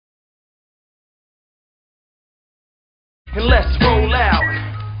And let's roll out,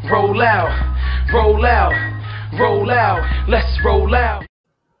 roll out, roll out, roll out, let's roll out.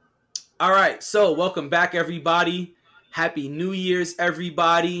 All right, so welcome back, everybody. Happy New Year's,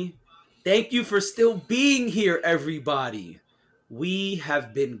 everybody. Thank you for still being here, everybody. We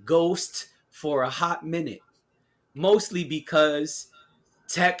have been ghost for a hot minute, mostly because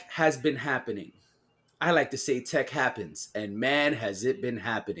tech has been happening. I like to say tech happens, and man, has it been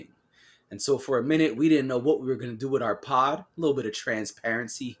happening. And so for a minute, we didn't know what we were going to do with our pod. A little bit of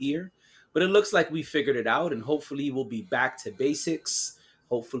transparency here. But it looks like we figured it out, and hopefully we'll be back to basics.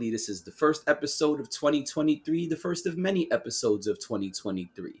 Hopefully this is the first episode of 2023, the first of many episodes of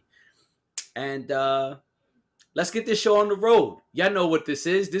 2023. And let's get this show on the road. Y'all know what this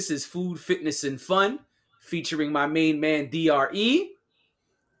is. This is Food, Fitness, and Fun, featuring my main man, DRE.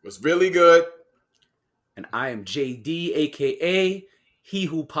 It's really good. And I am JD, a.k.a. He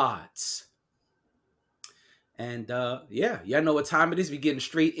Who Pods. And y'all know what time it is. We're getting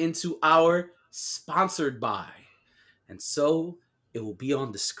straight into our sponsored by. And so it will be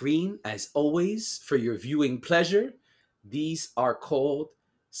on the screen as always for your viewing pleasure. These are called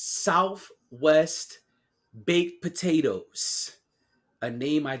Southwest Baked Potatoes. A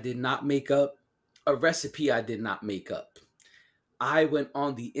name I did not make up. A recipe I did not make up. I went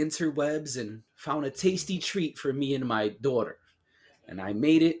on the interwebs and found a tasty treat for me and my daughter. And I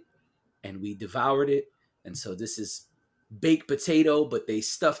made it, and we devoured it. And so this is baked potato, but they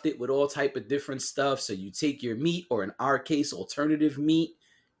stuffed it with all type of different stuff. So you take your meat, or in our case, alternative meat,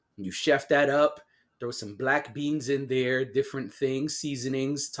 and you chef that up, throw some black beans in there, different things,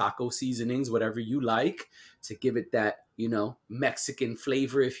 seasonings, taco seasonings, whatever you like, to give it that, Mexican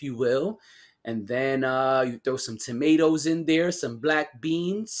flavor, if you will. And then you throw some tomatoes in there, some black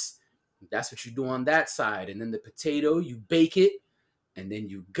beans. That's what you do on that side. And then the potato, you bake it. And then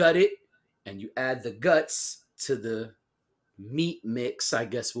you gut it, and you add the guts to the meat mix, I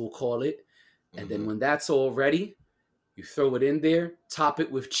guess we'll call it. And then when that's all ready, you throw it in there, top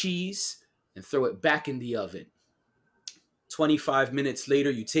it with cheese, and throw it back in the oven. 25 minutes later,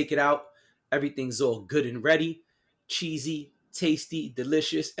 you take it out. Everything's all good and ready. Cheesy, tasty,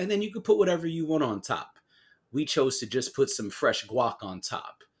 delicious. And then you can put whatever you want on top. We chose to just put some fresh guac on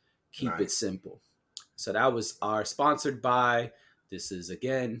top. Keep it simple. So that was our sponsored by. This is,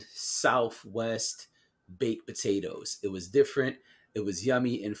 again, Southwest Baked Potatoes. It was different. It was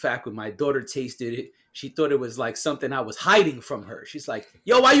yummy. In fact, when my daughter tasted it, she thought it was like something I was hiding from her. She's like,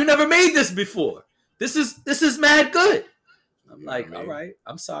 yo, why you never made this before? This is mad good. I'm like, all right,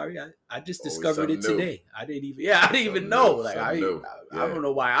 I'm sorry. I just discovered it today. I didn't even know. Like, I don't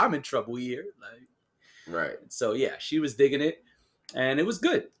know why I'm in trouble here. Like, right. So, yeah, she was digging it. And it was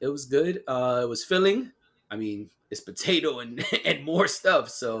good. It was good. It was filling. I mean, it's potato and more stuff.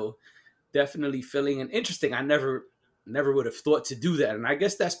 So definitely filling and interesting. I never would have thought to do that. And I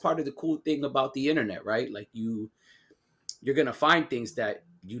guess that's part of the cool thing about the internet, right? Like you're going to find things that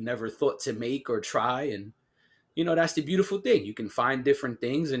you never thought to make or try. And, that's the beautiful thing. You can find different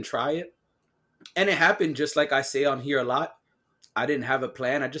things and try it. And it happened just like I say on here a lot. I didn't have a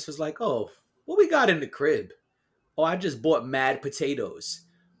plan. I just was like, oh, what we got in the crib? Oh, I just bought mad potatoes.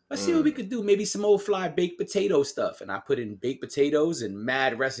 Let's see what we could do. Maybe some old fly baked potato stuff. And I put in baked potatoes, and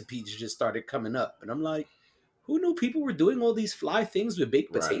mad recipes just started coming up. And I'm like, who knew people were doing all these fly things with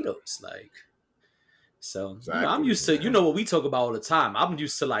baked potatoes? Like, so exactly, I'm used to, what we talk about all the time. I'm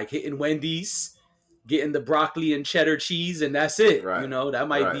used to like hitting Wendy's, getting the broccoli and cheddar cheese, and that's it. Right. That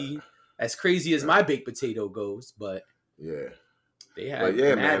might be as crazy as my baked potato goes, but they have. But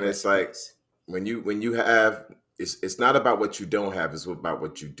yeah, man, it's like when you have. It's not about what you don't have. It's about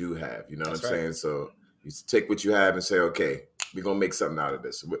what you do have. You know what I'm saying? So you take what you have and say, okay, we're going to make something out of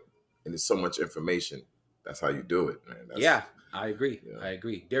this. And there's so much information. That's how you do it, man. I agree. I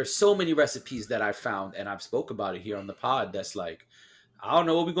agree. There's so many recipes that I found, and I've spoke about it here on the pod. That's like, I don't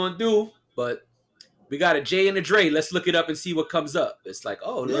know what we're going to do, but we got a J and a Dre. Let's look it up and see what comes up. It's like,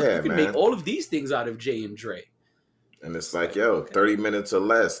 oh, look, you can make all of these things out of J and Dre. And it's like, 30 minutes or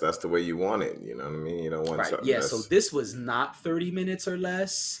less. That's the way you want it. You know what I mean? You don't want something. Yeah, so this was not 30 minutes or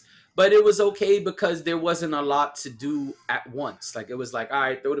less, but it was okay because there wasn't a lot to do at once. Like, it was like, all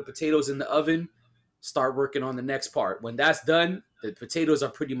right, throw the potatoes in the oven, start working on the next part. When that's done, the potatoes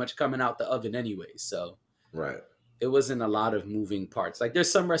are pretty much coming out the oven anyway. So it wasn't a lot of moving parts. Like,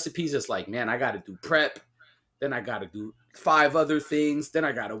 there's some recipes that's like, man, I got to do prep. Then I got to do 5 other things. Then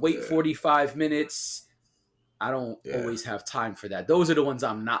I got to wait 45 minutes. I don't always have time for that. Those are the ones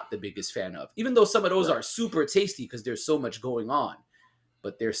I'm not the biggest fan of. Even though some of those are super tasty because there's so much going on.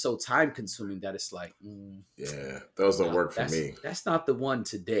 but they're so time consuming that it's like, yeah, those don't work for me. That's not the one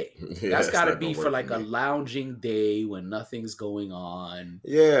today. Yeah, that's got to be for like a lounging day when nothing's going on.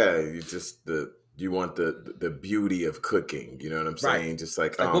 Yeah, you want the beauty of cooking. You know what I'm saying? Right. Just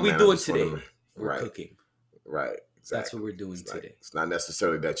like, what we doing today? We're right. cooking. Right. Exactly. That's what we're doing today. It's not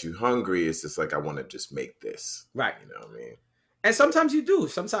necessarily that you're hungry. It's just like, I want to just make this. Right. You know what I mean? And sometimes you do.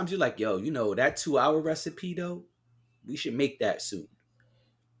 Sometimes you're like, yo, that 2-hour recipe though, we should make that soon.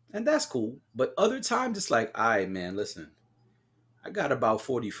 And that's cool. But other times it's like, all right, man, listen, I got about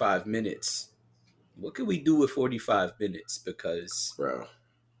 45 minutes. What can we do with 45 minutes? Because bro, I'm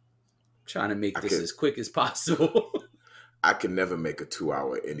trying to make this as quick as possible. I can never make a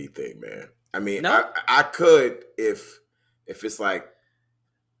 2-hour anything, man. I mean, no? I could if it's like,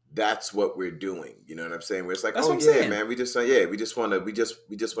 that's what we're doing. You know what I'm saying? Where it's like, that's saying. Man, we just want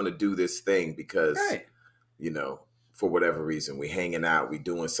to do this thing because, right. For whatever reason, we hanging out, we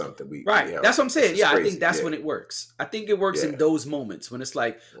doing something. That's what I'm saying. Yeah, I think that's when it works. I think it works in those moments when it's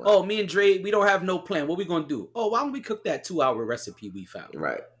like, oh, me and Dre, we don't have no plan. What we gonna do? Oh, why don't we cook that 2-hour recipe we found?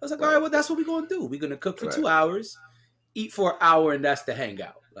 Right. I was like, all right, well, that's what we're gonna do. We're gonna cook for 2 hours, eat for an hour, and that's the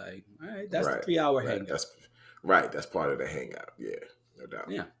hangout. Like, all right, that's the 3-hour hangout. That's part of the hangout. Yeah, no doubt.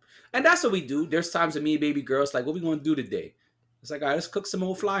 Yeah. And that's what we do. There's times that me and baby girls like, what we gonna do today? It's like, all right, let's cook some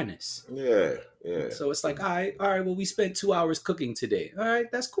old flyness. Yeah, yeah. So it's like, all right, well, we spent 2 hours cooking today. All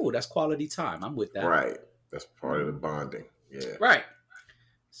right, that's cool. That's quality time. I'm with that. Right. That's part of the bonding. Yeah. Right.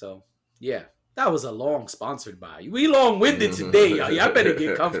 So, yeah, that was a long sponsored by. We long-winded today, y'all. Y'all better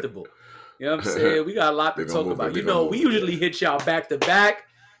get comfortable. You know what I'm saying? We got a lot to talk about. We usually hit y'all back to back.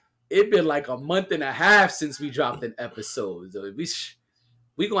 It's been like a month and a half since we dropped an episode. So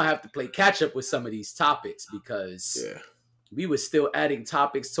we're going to have to play catch up with some of these topics because we were still adding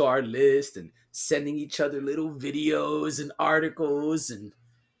topics to our list and sending each other little videos and articles. And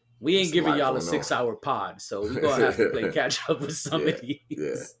we ain't giving y'all a 6-hour pod. So we're going to have to play catch up with some of these.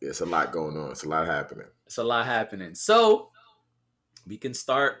 Yeah, it's a lot going on. It's a lot happening. So we can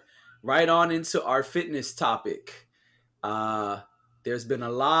start right on into our fitness topic. There's been a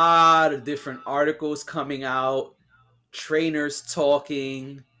lot of different articles coming out. Trainers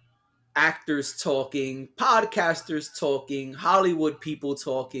talking, actors talking, podcasters talking, Hollywood people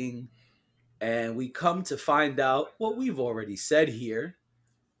talking, and we come to find out what we've already said here,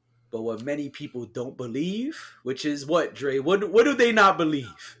 but what many people don't believe, which is what, Dre? What do they not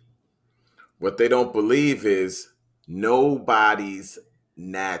believe? What they don't believe is nobody's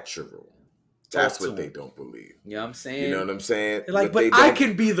natural. That's what they don't believe. You know what I'm saying? You know what I'm saying? They're like, but I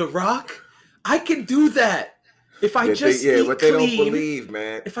can be The Rock. I can do that. If I just eat what clean, they don't believe,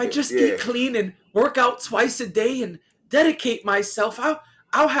 man. If I just eat clean and work out twice a day and dedicate myself,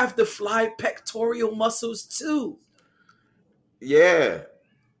 I'll have the fly pectoral muscles too. Yeah,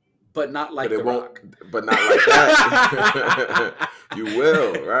 but not like The Rock. But not like that. You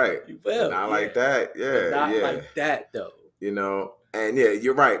will, right? You will. But not like that. Yeah, but not like that though. And yeah,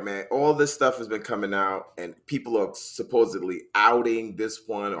 you're right, man. All this stuff has been coming out, and people are supposedly outing this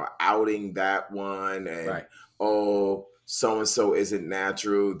one or outing that one, and oh, so-and-so isn't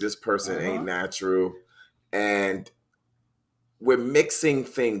natural. This person ain't natural. And we're mixing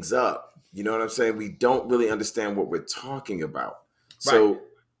things up. You know what I'm saying? We don't really understand what we're talking about. So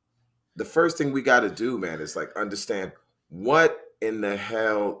the first thing we got to do, man, is like understand what in the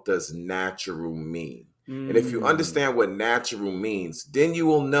hell does natural mean? And if you understand what natural means, then you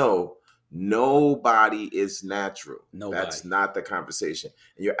will know nobody is natural. Nobody. That's not the conversation.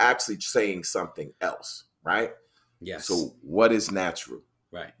 And you're actually saying something else, right? Yes. So what is natural?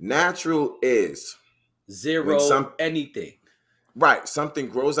 Right. Natural is zero anything. Right. Something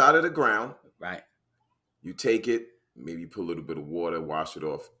grows out of the ground. Right. You take it, maybe you put a little bit of water, wash it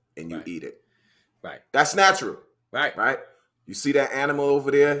off, and you eat it. Right. That's natural. Right. Right. You see that animal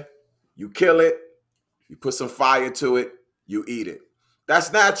over there, you kill it. You put some fire to it, you eat it.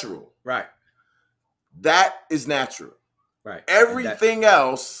 That's natural. Right. That is natural. Right. Everything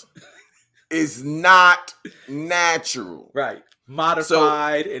else is not natural. Right.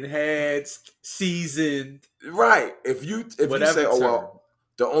 Modified, enhanced, seasoned. Right. If you say, oh, well,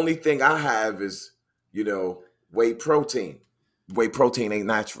 the only thing I have is, whey protein. Whey protein ain't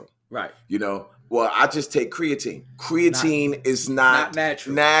natural. Right. Well, I just take creatine. Creatine is not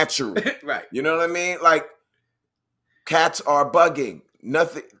natural. Right. You know what I mean? Like, cats are bugging.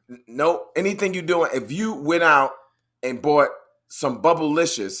 Nothing. No, anything you're doing. If you went out and bought some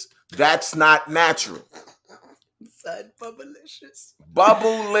Bubblicious, that's not natural. Son, Bubblicious.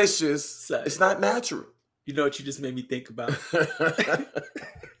 Bubblicious. Son, it's not natural. You know what you just made me think about?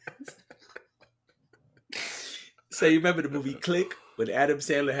 So you remember the movie Click? when Adam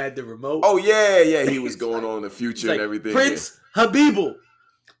Sandler had the remote. Oh yeah, he was going on in the future like, and everything. Prince Habibu,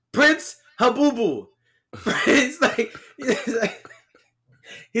 Prince Habubu, Prince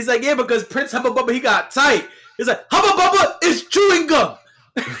he's like, yeah, because Prince Hubba Bubba, he got tight. He's like, Hubba Bubba is chewing gum.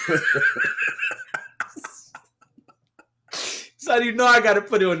 So you know I gotta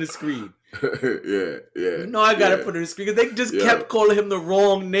put it on the screen. yeah. You know I gotta put it on the screen because they just kept calling him the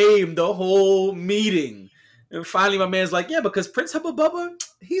wrong name the whole meeting. And finally my man's like, yeah, because Prince Hubba Bubba,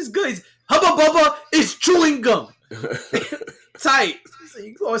 he's good. He's, Hubba Bubba is chewing gum. Tight. So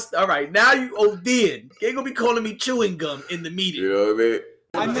you lost, all right, now you OD'd. You ain't gonna be calling me chewing gum in the meeting. You know what I mean?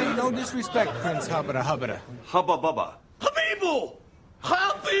 I meant no disrespect, Prince Hubbada Hubbada. Hubba Bubba. Habibu!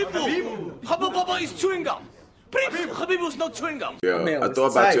 Habibu! Hubba Bubba is chewing gum. Prince Habibu is not chewing gum. Yo, I thought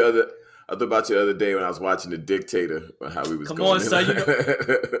about you the other day when I was watching The Dictator, how he was Come going. on, son. You know,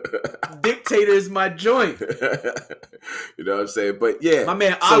 Dictator is my joint. You know what I'm saying? But yeah. My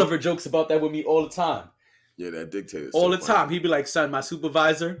man Oliver jokes about that with me all the time. Yeah, that Dictator. All the time. He'd be like, son, my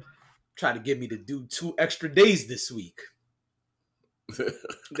supervisor tried to get me to do 2 extra days this week.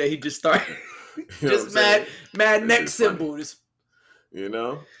 Then he just started just mad neck symbol. Just, you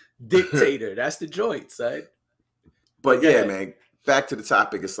know? Dictator. That's the joint, son. But yeah, man, back to the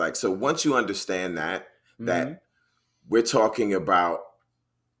topic. It's like, so once you understand that we're talking about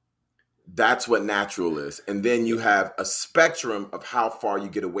that's what natural is. And then you have a spectrum of how far you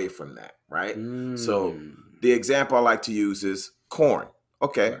get away from that, right? So the example I like to use is corn.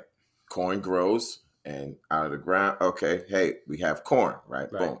 Okay. Right. Corn grows and out of the ground. Okay. Hey, we have corn, right?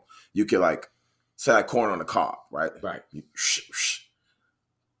 Boom. You can like say like corn on the cob, right? Right.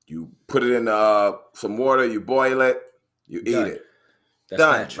 You put it in some water, you boil it, you eat it. That's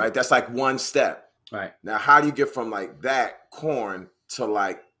done, natural. right? That's like one step. Right. Now, how do you get from like that corn to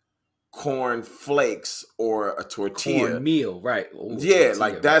like corn flakes or a tortilla? Corn meal, right. Yeah,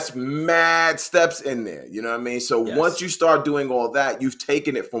 like that's mad steps in there. You know what I mean? So once you start doing all that, you've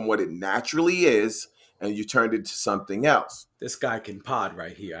taken it from what it naturally is and you turned it to something else. This guy can pod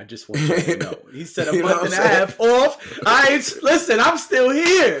right here. I just want you to know. He said a month and a half off. Listen, I'm still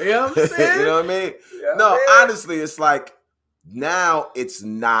here. You know what I'm saying? You know what I mean? Honestly, it's like now it's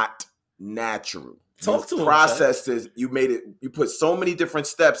not natural. Talk to him. Processed is you put so many different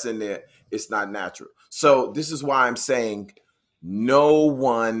steps in there, it's not natural. So this is why I'm saying no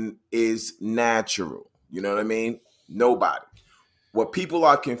one is natural. You know what I mean? Nobody. What people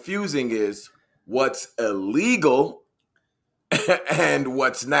are confusing is what's illegal and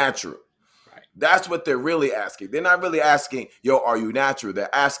what's natural. Right. That's what they're really asking. They're not really asking, yo, are you natural?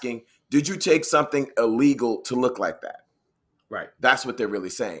 They're asking, did you take something illegal to look like that? Right. That's what they're really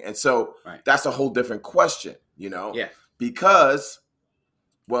saying. And so that's a whole different question, you know? Yeah. Because,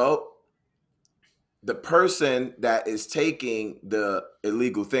 well, the person that is taking the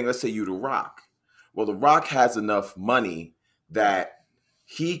illegal thing, let's say you The Rock. Well, The Rock has enough money that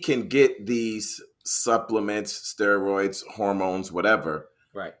he can get these supplements, steroids, hormones, whatever,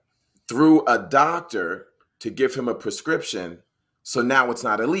 right, through a doctor to give him a prescription. So now it's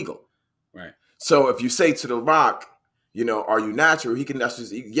not illegal. Right. So if you say to The Rock, you know, are you natural? He can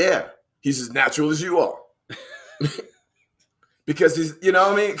he's as natural as you are. Because he's, you know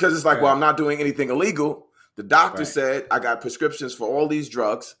what I mean? Because it's like, well, I'm not doing anything illegal. The doctor said I got prescriptions for all these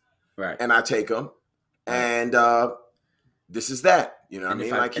drugs, and I take them, and this is that. You know what I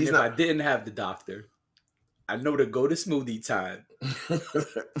mean? Like if I didn't have the doctor, I know to go to Smoothie Time.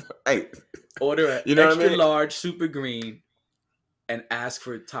 Hey, order an extra large, super green, and ask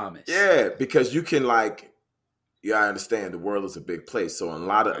for Thomas. Yeah, because you can like, I understand the world is a big place. So in a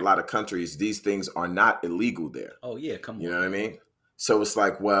lot of countries, these things are not illegal there. Oh yeah, come on. You know what I mean? So it's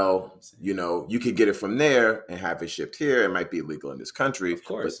like, well, you know, you could get it from there and have it shipped here. It might be illegal in this country. Of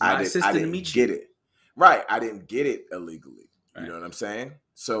course. But I didn't get it. Right. I didn't get it illegally. You know what I'm saying?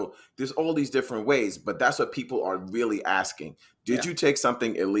 So there's all these different ways, but that's what people are really asking. Did you take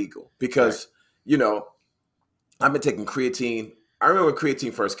something illegal? Because, you know, I've been taking creatine. I remember when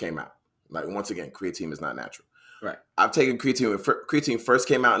creatine first came out. Like, once again, creatine is not natural. Right. I've taken creatine when creatine first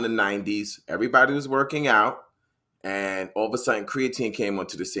came out in the 90s. Everybody was working out. And all of a sudden, creatine came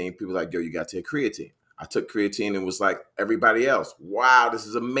onto the scene. People were like, yo, you got to take creatine. I took creatine and was like everybody else. Wow, this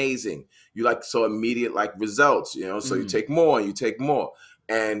is amazing. You like so immediate like results, you know, so you take more and you take more.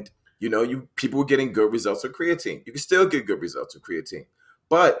 And, you know, people were getting good results with creatine. You can still get good results with creatine.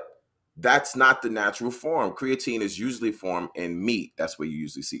 But that's not the natural form. Creatine is usually formed in meat. That's where you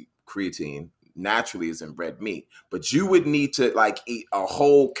usually see creatine naturally is in red meat. But you would need to like eat a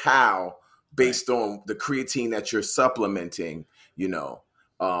whole cow based on the creatine that you're supplementing, you know,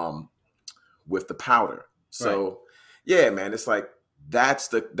 with the powder. So, yeah, man, it's like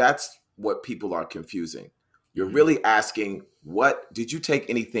that's what people are confusing. You're really asking, what did you take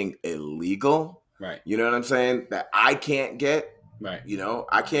anything illegal? Right. You know what I'm saying? That I can't get. Right. You know,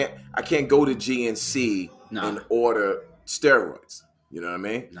 I can't go to GNC and order steroids. You know what I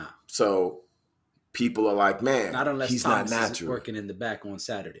mean? Nah. So people are like, man, not unless he's Thomas not natural. Is working in the back on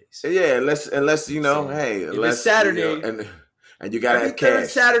Saturdays. Yeah, unless you know, hey, unless it's Saturday, you know, and you gotta have cash.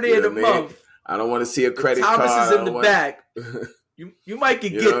 Saturday of the month. I don't want to see a credit card. Thomas is in the back. You might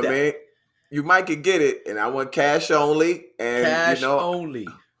could get that. I mean? You might could get it, and I want cash only. And cash only.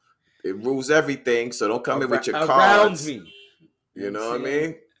 It rules everything. So don't come in with your cards. Around me. You know what I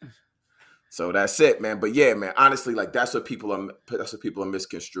mean? So that's it, man. But yeah, man, honestly, like that's what people are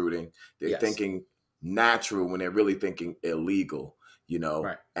misconstruing. They're thinking natural when they're really thinking illegal, you know?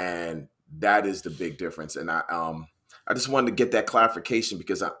 Right. And that is the big difference. And I just wanted to get that clarification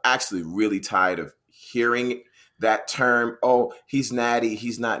because I'm actually really tired of hearing that term. Oh, he's natty.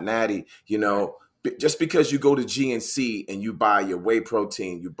 He's not natty. You know, just because you go to GNC and you buy your whey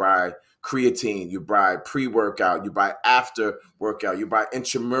protein, you buy creatine, you buy pre-workout, you buy after workout, you buy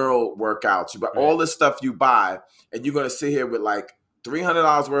intramural workouts, you buy all this stuff you buy, and you're going to sit here with like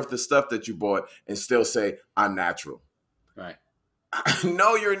 $300 worth of stuff that you bought and still say, I'm natural. Right.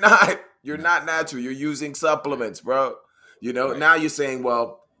 No, you're not. You're not natural. You're using supplements, bro. You know, now you're saying,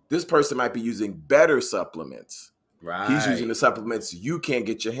 well, this person might be using better supplements. Right. He's using the supplements you can't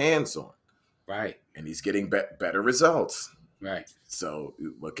get your hands on. Right. And he's getting better results. Right. So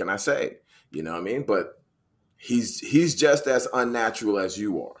what can I say? You know what I mean? But he's just as unnatural as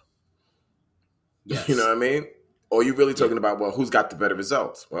you are. Yes. You know what I mean? Or you really talking about, well, who's got the better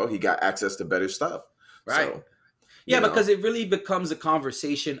results? Well, he got access to better stuff. Right. So, because it really becomes a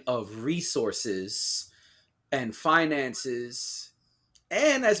conversation of resources and finances.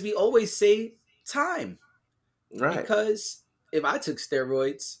 And as we always say, time. Right. Because if I took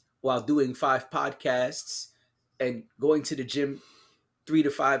steroids while doing 5 podcasts and going to the gym 3 to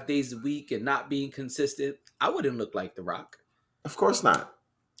 5 days a week and not being consistent, I wouldn't look like The Rock. Of course not.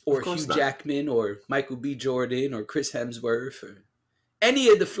 Or Hugh Jackman or Michael B. Jordan or Chris Hemsworth or any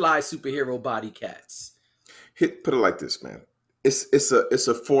of the fly superhero body cats. Put it like this, man. It's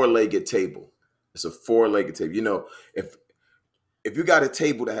a 4-legged table. It's a 4-legged table. You know, if you got a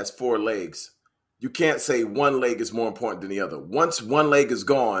table that has 4 legs, you can't say one leg is more important than the other. Once one leg is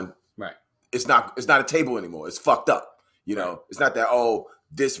gone, right, it's not a table anymore. It's fucked up. You know, It's not that, oh,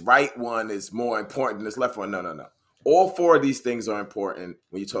 this right one is more important than this left one. No. All 4 of these things are important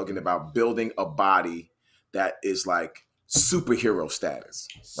when you're talking about building a body that is like superhero status,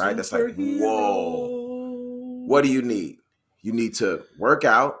 right? That's like, whoa. What do you need? You need to work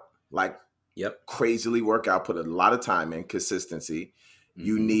out, like crazily work out, put a lot of time in, consistency. Mm-hmm.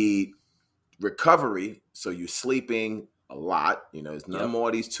 You need recovery, so you're sleeping a lot. You know, it's no more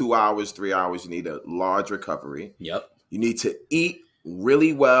of these 2 hours, 3 hours. You need a large recovery. Yep. You need to eat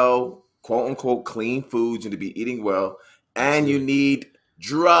really well, quote unquote, clean foods. You need to be eating well, and you need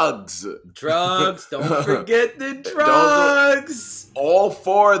drugs. Drugs. Don't forget the drugs. All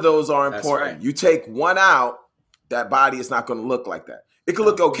 4 of those are important. Right. You take one out, that body is not going to look like that. It could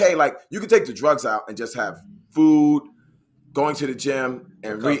look okay. Like you could take the drugs out and just have food, going to the gym,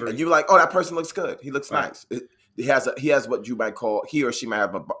 and you're like, oh, that person looks good. He looks nice. He has what you might call, he or she might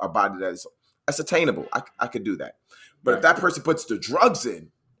have a body that's attainable. I could do that. But if that person puts the drugs in,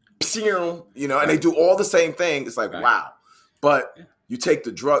 you know, and they do all the same thing, it's like, wow. But you take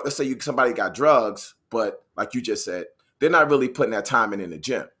the drug, let's say somebody got drugs, but like you just said, they're not really putting that time in the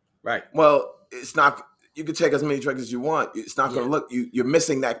gym. Right. Well, it's not, you can take as many drugs as you want. It's not going to look, you're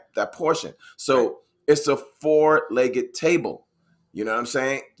missing that portion. So it's a 4-legged table. You know what I'm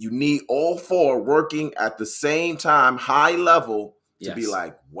saying? You need all 4 working at the same time, high level, to be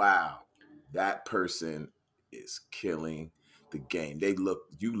like, wow, that person is killing the game.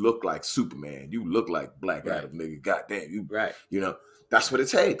 You look like Superman. You look like Black Adam, nigga. Goddamn, you know, that's what it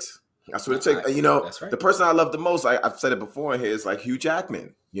takes. That's what it takes. And, you know, the person I love the most, I've said it before in here, is like Hugh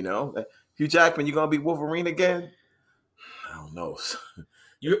Jackman. You know, Hugh Jackman, you gonna be Wolverine again? I don't know.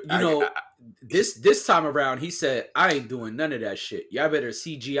 This time around, he said, I ain't doing none of that shit. Y'all better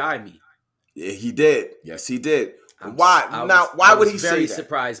CGI me. Yeah, he did. Yes, he did. Why would he say that? I was very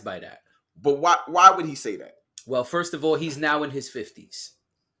surprised by that. But why would he say that? Well, first of all, he's now in his 50s.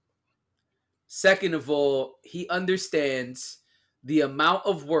 Second of all, he understands the amount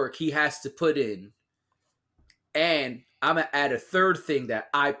of work he has to put in. And I'm going to add a third thing that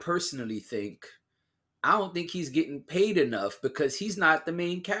I personally think. I don't think he's getting paid enough because he's not the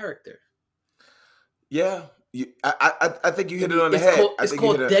main character. Yeah. I think you hit it on the head. It's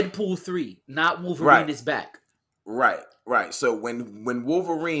called Deadpool 3, not Wolverine is Back. Right. So when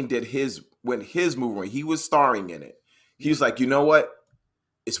Wolverine did his movie, when he was starring in it, he was like, you know what?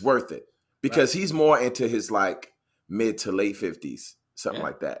 It's worth it. Because he's more into his like mid to late 50s, something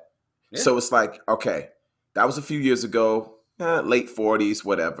like that. Yeah. So it's like, okay, that was a few years ago, late 40s,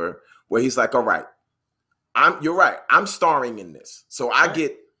 whatever, where he's like, all right, you're right. I'm starring in this. So I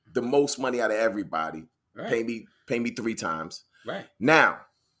get the most money out of everybody. Right. Pay me 3 times. Right. Now,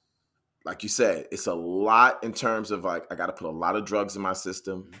 like you said, it's a lot in terms of like, I got to put a lot of drugs in my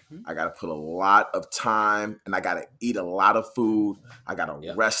system. Mm-hmm. I got to put a lot of time, and I got to eat a lot of food. I got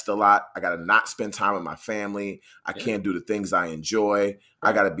to rest a lot. I got to not spend time with my family. I can't do the things I enjoy. Right.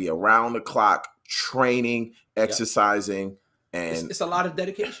 I got to be around the clock, training, exercising. And it's a lot of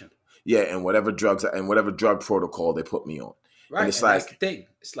dedication. Yeah. And whatever drugs and whatever drug protocol they put me on. Right. And it's like, that's the thing.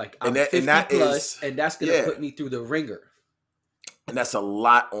 It's like, I'm 50 plus, and that's going to put me through the ringer. And that's a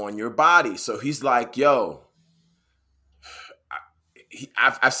lot on your body. So he's like, yo,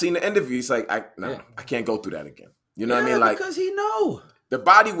 I've seen the interview. He's like, I can't go through that again. You know what I mean? Like, because he know. The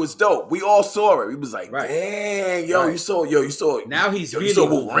body was dope. We all saw it. He was like, dang, you saw it. Now he's really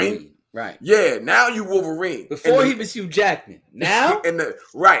Wolverine. Right. Yeah, now you Wolverine. Before he was Hugh Jackman. Now? In the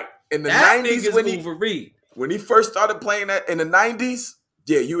 90s Wolverine. When he first started playing that in the 90s,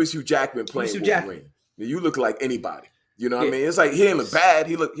 you was Hugh Jackman playing Wolverine. You look like anybody. You know what I mean? It's like he didn't look bad.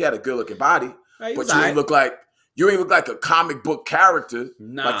 He had a good looking body, but you ain't look like a comic book character.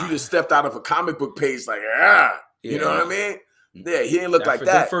 Nah. Like you just stepped out of a comic book page, like you know what I mean? Yeah, he didn't look like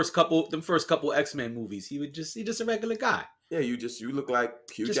that. The first couple X-Men movies, he just a regular guy. Yeah, you look like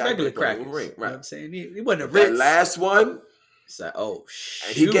Hugh Jackman. Regular crackers. Right. You know what I'm saying? He wasn't a Ritz. That last one. It's like, oh shit.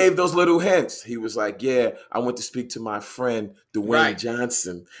 And he gave those little hints. He was like, I went to speak to my friend Dwayne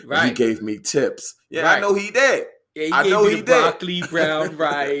Johnson. And he gave me tips. Yeah, I know he did. Yeah, he gave me the broccoli, brown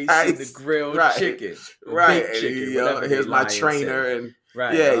rice, and the grilled chicken. Right. And here's my trainer. And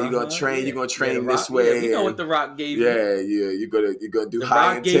you're gonna train. You're gonna train this way. Yeah, you know what The Rock gave you. Yeah. You're gonna do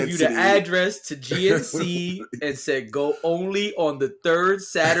high intensity. The Rock gave you the address to GNC and said, go only on the 3rd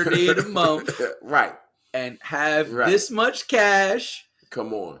Saturday of the month. Right. And have this much cash.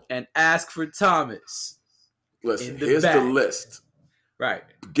 Come on. And ask for Thomas. Listen, here's the list. Right.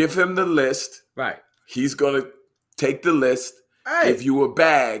 Give him the list. Right. He's gonna take the list, give you a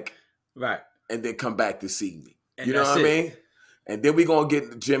bag, right, and then come back to see me. And you know what I mean? And then we're gonna get in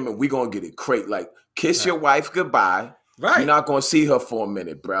the gym and we're gonna get it crate. Like, kiss your wife goodbye. Right. You're not gonna see her for a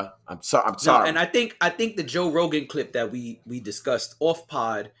minute, bro. I'm sorry. No, and I think the Joe Rogan clip that we discussed off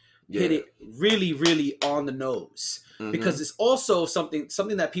pod hit it really, really on the nose. Mm-hmm. Because it's also something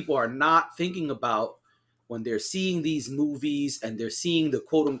that people are not thinking about when they're seeing these movies and they're seeing the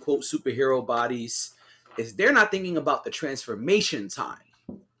quote unquote superhero bodies. Is they're not thinking about the transformation time,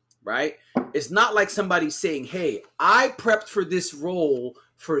 right? It's not like somebody saying, hey, I prepped for this role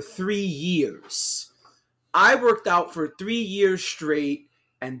for 3 years. I worked out for 3 years straight,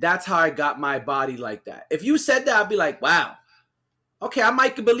 and that's how I got my body like that. If you said that, I'd be like, wow, okay, I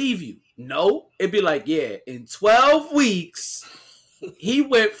might believe you. No, it'd be like, yeah, in 12 weeks, he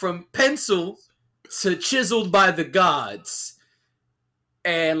went from pencil to chiseled by the gods.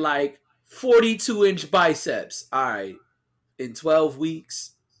 And like, 42-inch biceps. All right. In 12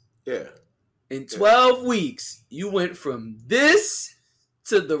 weeks. Yeah. In 12 weeks, you went from this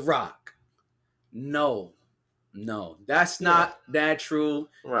to The Rock. No. That's not natural.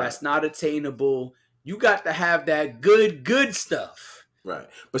 Right. That's not attainable. You got to have that good stuff. Right.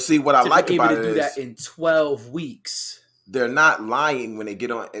 But see, what I like about it is, to do that in 12 weeks. They're not lying when they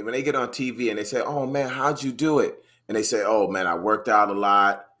get on TV and they say, "Oh man, how'd you do it?" And they say, "Oh man, I worked out a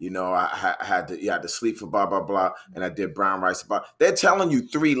lot. You know, I had to sleep for blah blah blah, and I did brown rice." They're telling you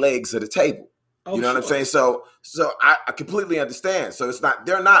 3 legs at the table. Oh, you know what I'm saying? So I completely understand. So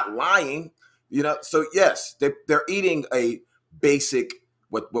they're not lying. You know, so yes, they're eating a basic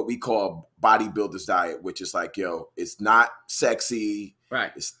what we call bodybuilder's diet, which is like, it's not sexy,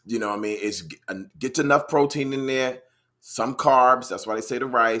 right? It's, you know what I mean? It's gets enough protein in there, some carbs. That's why they say the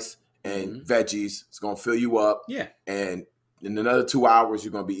rice. And veggies, it's gonna fill you up. Yeah. And in another 2 hours,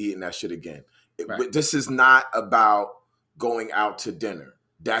 you're gonna be eating that shit again. Right. This is not about going out to dinner.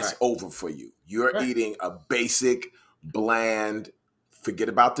 That's over for you. You're eating a basic, bland, forget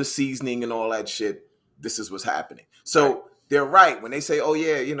about the seasoning and all that shit. This is what's happening. So they're right when they say, "Oh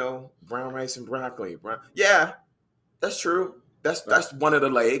yeah, brown rice and broccoli." Yeah, that's true. That's one of the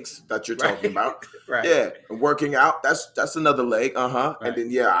legs that you're talking about. Right. Yeah. And working out, that's another leg. Right. And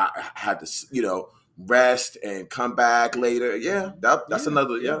then I had to, rest and come back later. Yeah. That's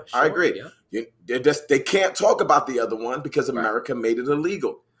another. Yeah. Sure, I agree. Yeah. They can't talk about the other one because America made it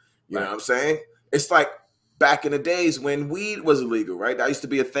illegal. You know what I'm saying? It's like back in the days when weed was illegal, right? That used to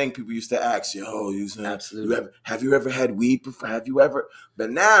be a thing. People used to ask, Absolutely. have you ever had weed before? Have you ever?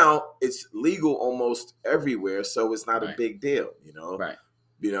 But now it's legal almost everywhere, so it's not a big deal, you know? Right.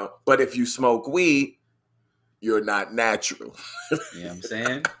 You know, but if you smoke weed, you're not natural. You know what I'm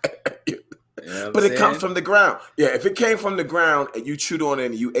saying? But it comes from the ground. Yeah, if it came from the ground and you chewed on it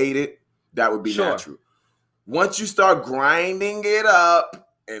and you ate it, that would be natural. Once you start grinding it up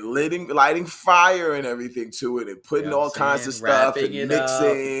and lighting fire and everything to it and putting all kinds of stuff and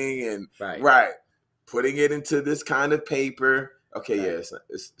mixing and putting it into this kind of paper. Okay,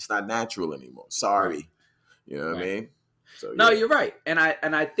 it's not natural anymore. Sorry. You know what I mean? So, no, you're right. And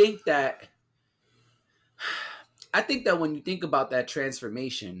I think that when you think about that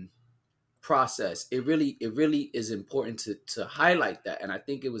transformation process, it really is important to highlight that. And I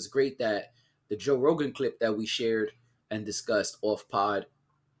think it was great that the Joe Rogan clip that we shared and discussed off pod,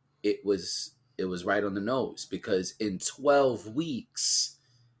 it was right on the nose, because in 12 weeks,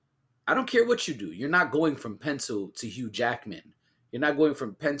 I don't care what you do, you're not going from pencil to Hugh Jackman. You're not going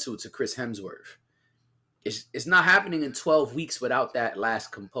from pencil to Chris Hemsworth. It's not happening in 12 weeks without that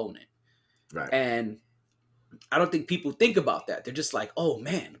last component. Right. And I don't think people think about that. They're just like, oh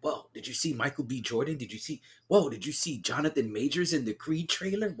man, well, did you see Michael B. Jordan? Did you see Jonathan Majors in the Creed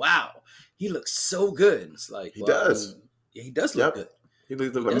trailer? Wow, he looks so good. It's like, he does. Yeah, he does look good. He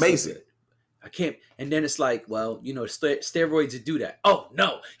looks amazing. I can't. And then it's like, well, you know, steroids would do that. Oh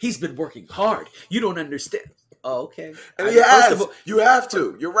no, he's been working hard. You don't understand. Oh, okay. And you have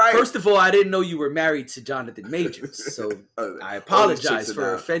to. You're right. First of all, I didn't know you were married to Jonathan Majors, so I apologize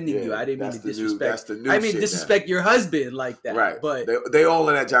for offending you. I didn't mean to disrespect. I mean disrespect your husband like that. Right. But they all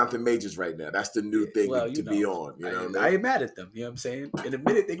in that Jonathan Majors right now. That's the new thing to be on. You know what I mean? I ain't mad at them. You know what I'm saying? In a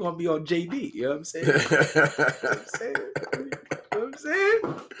minute, they're gonna be on JD. You know what I'm saying? You know what I'm saying?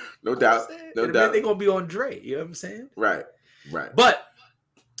 No doubt. No doubt. They're gonna be on Dre. You know what I'm saying? Right. But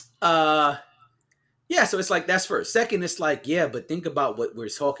yeah, so it's like that's first. Second, it's like, yeah, but think about what we're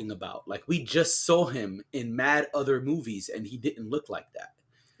talking about. Like, we just saw him in mad other movies and he didn't look like that.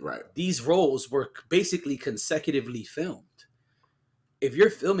 Right. These roles were basically consecutively filmed. If you're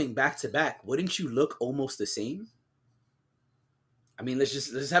filming back to back, wouldn't you look almost the same? I mean,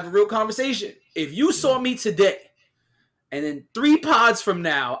 let's have a real conversation. If you saw me today and then 3 pods from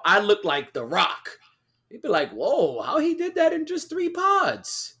now, I look like The Rock, you'd be like, whoa, how he did that in just 3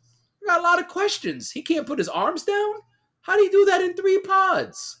 pods? We got a lot of questions. He can't put his arms down. How do you do that in 3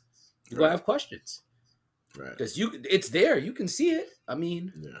 pods? You're gonna have questions, right? Because it's there. You can see it. I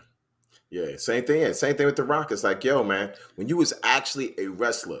mean, yeah. Same thing. Yeah. Same thing with The Rock. It's like, yo, man, when you was actually a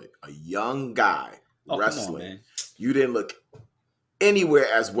wrestler, a young guy wrestling, you didn't look anywhere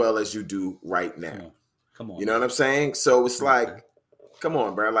as well as you do right now. Come on. You know what I'm saying? So it's like, come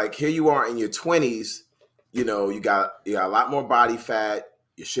on, bro. Like, here you are in your 20s. You know, you got a lot more body fat.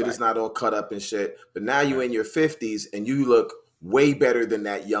 Your shit is not all cut up and shit. But now you're in your 50s and you look way better than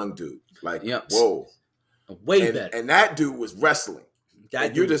that young dude. Like, whoa. Way better. And that dude was wrestling.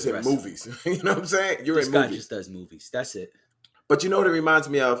 You're just in movies. You know what I'm saying? You're in movies. This guy just does movies. That's it. But you know what it reminds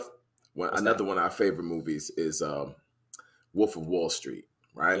me of? Another one of our favorite movies is Wolf of Wall Street,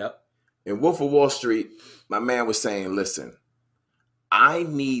 right? Yep. In Wolf of Wall Street, my man was saying, listen, I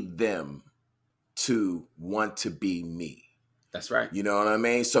need them to want to be me. That's right. You know what I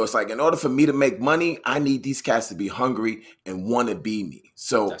mean? So it's like, in order for me to make money, I need these cats to be hungry and want to be me.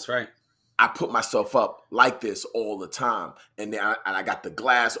 So that's right. I put myself up like this all the time. And then I got the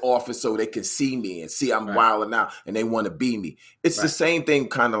glass office so they can see me and see I'm wilding out and they want to be me. It's the same thing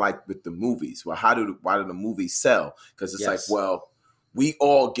kind of like with the movies. Well, why do the movies sell? Because it's like, well, we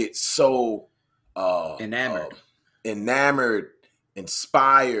all get so enamored,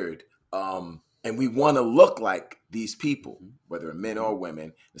 inspired, and we want to look like these people, whether men or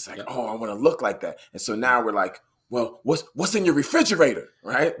women. It's like, oh, I want to look like that. And so now we're like, well, what's in your refrigerator,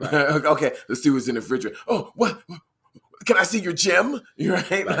 right? Okay, let's see what's in the refrigerator. Oh, what? Can I see your gym?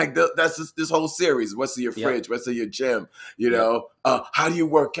 Right? Like that's this whole series. What's in your fridge? What's in your gym? You know, how do you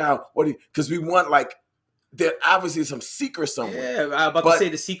work out? Because we want, like, there obviously some secret somewhere. Yeah, I'm about to say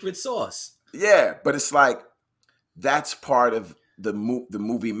the secret sauce. Yeah, but it's like, that's part of the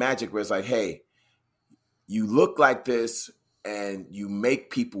movie magic, where it's like, hey, you look like this and you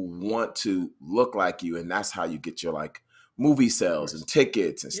make people want to look like you. And that's how you get your, like, movie sales and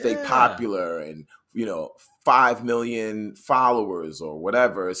tickets and stay popular and, you know, 5 million followers or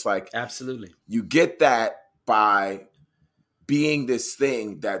whatever. It's like, absolutely, you get that by being this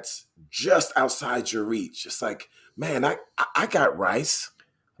thing that's just outside your reach. It's like, man, I got rice.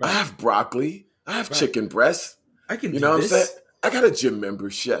 I have broccoli. I have chicken breast. I can you know do what this. I'm saying? I got a gym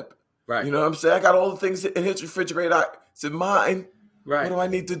membership. Right. You know what I'm saying? I got all the things in his refrigerator. It's in mine. Right. What do I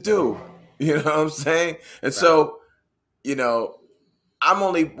need to do? You know what I'm saying? And so, you know, I'm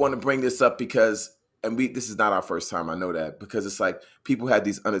only want to bring this up because, and this is not our first time, I know that, because it's like people have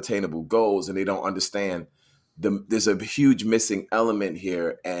these unattainable goals and they don't understand there's a huge missing element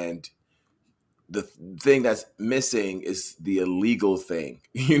here. And the thing that's missing is the illegal thing.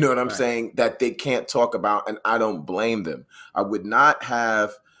 You know what I'm saying? That they can't talk about, and I don't blame them. I would not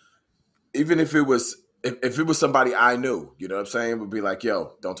have, even if it was somebody I knew, you know what I'm saying, would be like,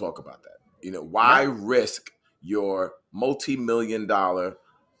 yo, don't talk about that. You know, why risk your multi-million-dollar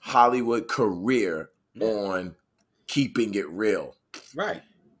Hollywood career on keeping it real? Right.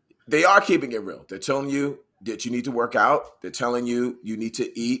 They are keeping it real. They're telling you that you need to work out. They're telling you you need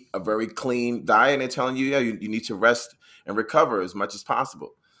to eat a very clean diet. And they're telling you, you need to rest and recover as much as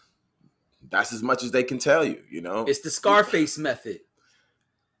possible. That's as much as they can tell you, you know? It's the Scarface method.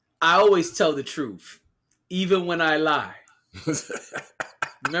 I always tell the truth, even when I lie.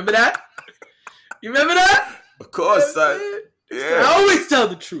 Remember that? You remember that? Of course, son. Yeah. I always tell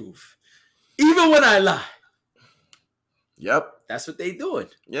the truth, even when I lie. Yep. That's what they doing.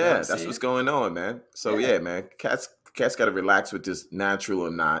 Yeah, that's what's going on, man. So yeah, man, cats got to relax with this natural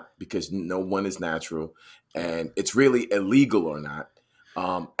or not, because no one is natural, and it's really illegal or not.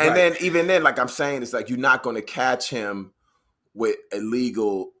 And then even then, like I'm saying, it's like you're not going to catch him with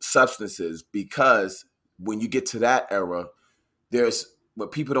illegal substances, because when you get to that era, there's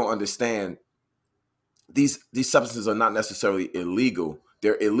what people don't understand. These substances are not necessarily illegal.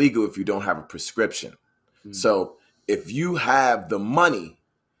 They're illegal if you don't have a prescription. Mm. So if you have the money,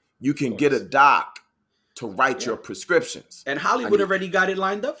 you can get a doc to write your prescriptions. And Hollywood already got it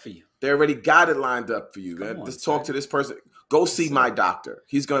lined up for you. They already got it lined up for you, man. Just talk to this person. Go see my doctor.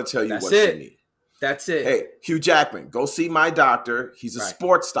 He's going to tell you what you need. That's it. Hey, Hugh Jackman, go see my doctor. He's a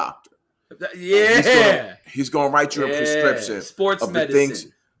sports doctor. Yeah. He's going to write you a prescription sports of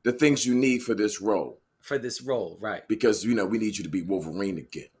medicine. the things you need for this role. For this role, right. Because, you know, we need you to be Wolverine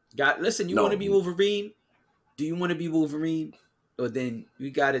again. Listen, you want to be Wolverine? Do you want to be Wolverine? Or then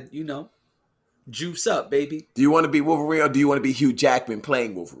you got to, you know, juice up, baby. Do you want to be Wolverine, or do you want to be Hugh Jackman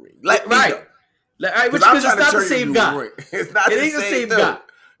playing Wolverine? Let me know. Which is not the same guy. It's not the same guy.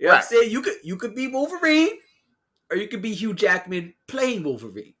 You know what I'm saying? You could be Wolverine, or you could be Hugh Jackman playing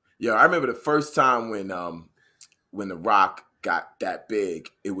Wolverine. Yo, I remember the first time when The Rock got that big.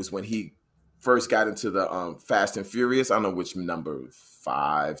 It was when he first got into the Fast and Furious. I don't know which number,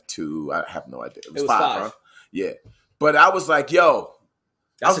 5, 2. I have no idea. It was 5, huh? Yeah. But I was like, yo.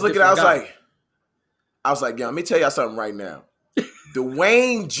 I was like, yo, let me tell y'all something right now.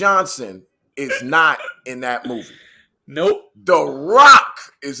 Dwayne Johnson is not in that movie. Nope. The Rock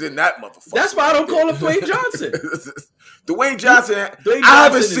is in that motherfucker. That's why I don't call him Dwayne Johnson. Dwayne Johnson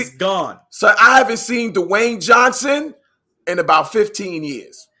is gone. So I haven't seen Dwayne Johnson in about 15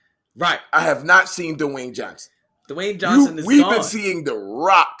 years. Right. I have not seen Dwayne Johnson. Dwayne Johnson is gone. We've been seeing The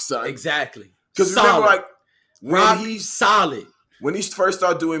Rock, son. Exactly. Because remember, like, when he's solid. When he first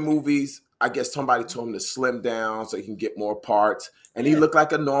started doing movies, I guess somebody told him to slim down so he can get more parts. And he looked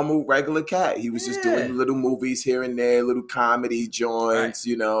like a normal, regular cat. He was just doing little movies here and there, little comedy joints,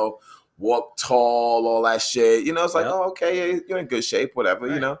 you know, walk tall, all that shit. You know, it's like, oh, okay, you're in good shape, whatever,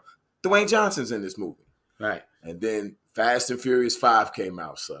 you know. Dwayne Johnson's in this movie. Right. And then Fast and Furious 5 came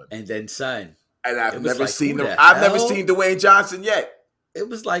out, son. And then, son. And I've never seen Dwayne Johnson yet. It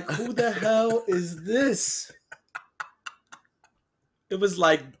was like, who the hell is this? It was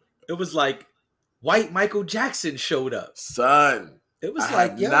like white Michael Jackson showed up. Son. It was I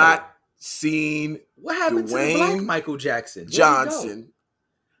have not seen what happened to the black Michael Jackson? Johnson.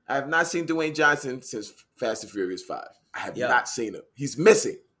 I have not seen Dwayne Johnson since Fast and Furious 5. I have not seen him. He's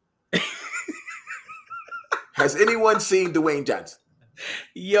missing. Has anyone seen Dwayne Johnson?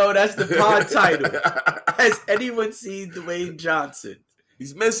 Yo, that's the pod title. Has anyone seen Dwayne Johnson?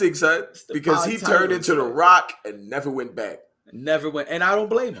 He's missing, son, because he turned into The Rock and never went back. Never went, and I don't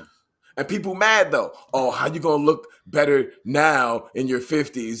blame him. And people mad though. Oh, how you gonna look better now in your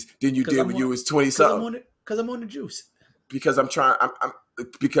 50s than you did when you was 20-something? Because I'm on the juice. Because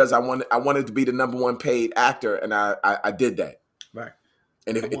because I wanted to be the number one paid actor, and I did that. Right.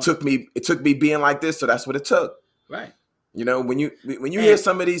 And it took me being like this, so that's what it took. Right. You know, when you hear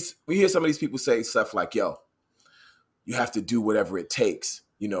some of these people say stuff like, yo, you have to do whatever it takes.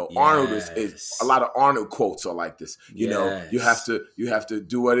 You know, Arnold is a lot of Arnold quotes are like this. You know, you have to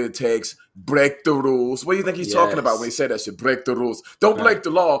do what it takes, break the rules. What do you think he's talking about when he said that shit? Break the rules. Don't break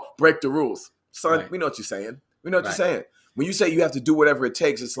the law, break the rules. Son, we know what you're saying. We know what you're saying. When you say you have to do whatever it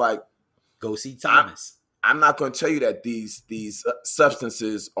takes, it's like, go see Thomas. I'm not going to tell you that these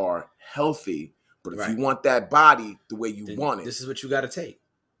substances are healthy, but if you want that body the way you want it, this is what you got to take.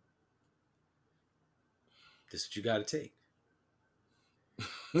 This is what you got to take.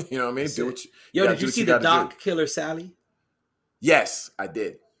 You know what I mean? Did you see the doc Killer Sally? Yes, I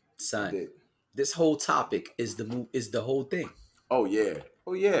did. Son, I did. This whole topic is the whole thing. Oh yeah.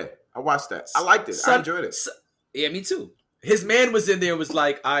 I watched that. I liked it. I enjoyed it. Yeah, me too. His man was in there and was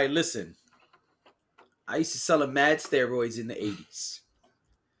like, all right, listen. I used to sell him mad steroids in the 80s.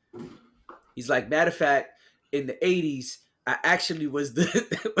 He's like, matter of fact, in the 80s, I actually was the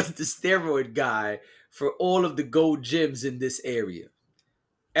steroid guy for all of the gold gyms in this area.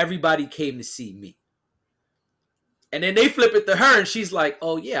 Everybody came to see me. And then they flip it to her and she's like,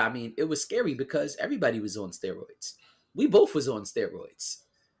 oh yeah, I mean, it was scary because everybody was on steroids. We both was on steroids.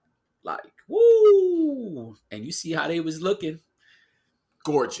 Like, woo! And you see how they was looking.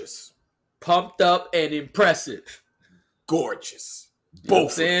 Gorgeous. Pumped up and impressive. Gorgeous.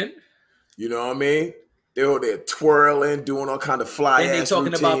 Both. You know what I mean? They were there twirling, doing all kind of fly Then they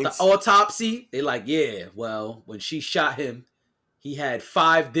talking routines. about the autopsy. They like, yeah, well, when she shot him, he had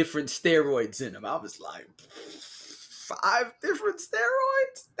 5 different steroids in him. I was like, 5 different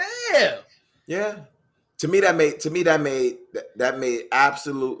steroids? Damn. Yeah. To me, that made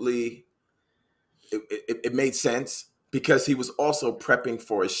absolutely it made sense because he was also prepping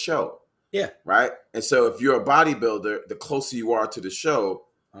for a show. Yeah. Right. And so if you're a bodybuilder, the closer you are to the show,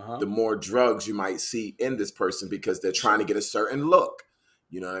 the more drugs you might see in this person because they're trying to get a certain look.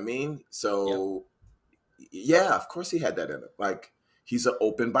 You know what I mean? So yeah, of course he had that in him. Like he's an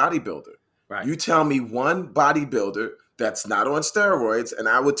open bodybuilder. Right. You tell me one bodybuilder that's not on steroids, and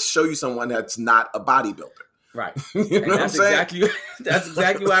I would show you someone that's not a bodybuilder. Right. You know that's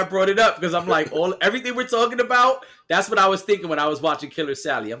exactly why I brought it up, because I'm like, everything we're talking about, that's what I was thinking when I was watching Killer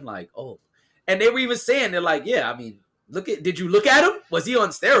Sally. I'm like, oh. And they were even saying, they're like, yeah, I mean, did you look at him? Was he on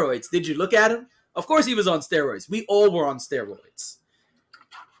steroids? Did you look at him? Of course he was on steroids. We all were on steroids.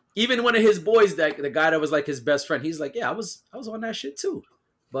 Even one of his boys, the guy that was like his best friend, he's like, yeah, I was on that shit too.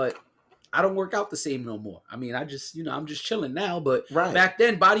 But I don't work out the same no more. I mean, I'm just chilling now. But back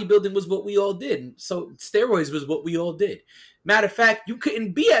then, bodybuilding was what we all did. And so steroids was what we all did. Matter of fact, you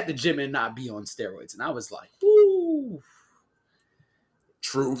couldn't be at the gym and not be on steroids. And I was like, ooh.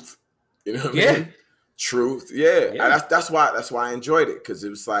 Truth. You know what I mean? Truth. Yeah. That's why I enjoyed it. Because it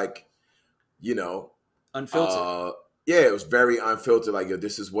was like, unfiltered. It was very unfiltered. Like, yo,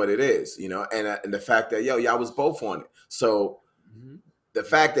 this is what it is. And the fact that, y'all was both on it. So the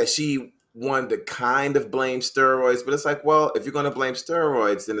fact that she wanted to kind of blame steroids, but it's like, well, if you're going to blame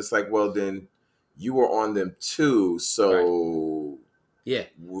steroids, then it's like, well, then you were on them too. So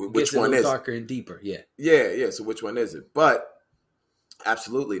which one is darker and deeper? Yeah. So which one is it? But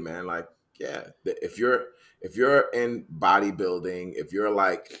absolutely, man. Like, if you're in bodybuilding, if you're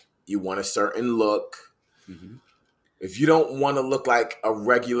like, you want a certain look, if you don't want to look like a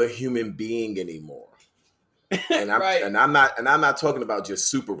regular human being anymore, and I'm not talking about just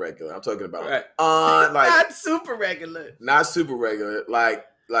super regular. I'm talking about like not super regular. Not super regular. Like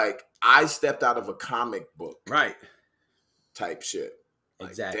I stepped out of a comic book. Right. Type shit. Like,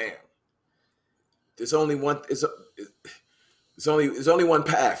 exactly. Damn. There's only one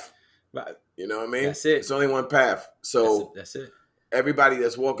path. Right. You know what I mean? That's it. It's only one path. So that's it. Everybody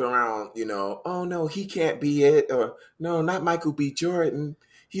that's walking around, oh no, he can't be it, or no, not Michael B. Jordan.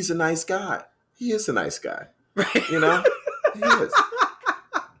 He's a nice guy. He is a nice guy. Right. He is.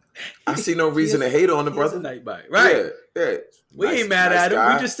 I see no reason to hate on the brother. Right. Yeah. We ain't mad at him.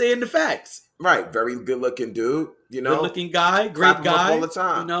 Guy. We just saying the facts. Right. Very good looking dude. Good looking guy. Great guy. All the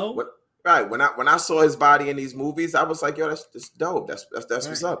time. Right. When I saw his body in these movies, I was like, yo, that's dope. That's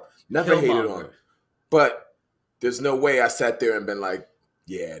what's up. Never hated on him. But there's no way I sat there and been like,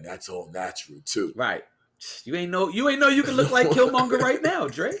 yeah, that's all natural too. Right. You ain't know you can look like Killmonger right now,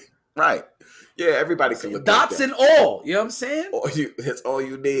 Dre. Right. Yeah, everybody can look dots like that. and all. You know what I'm saying? That's all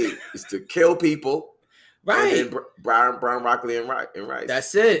you need is to kill people. Right. And brown broccoli and rice.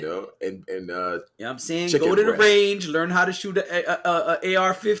 That's it. And you know what I'm saying? Go to the range, learn how to shoot a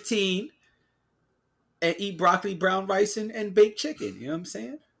AR-15 and eat broccoli, brown rice, and baked chicken. You know what I'm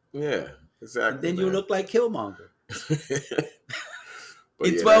saying? Yeah, exactly. And then you look like Killmonger.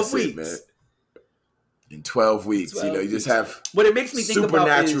 In 12 weeks. In 12 weeks. You just have what it makes me think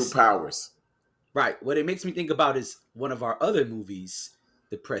supernatural powers. Right. What it makes me think about is one of our other movies,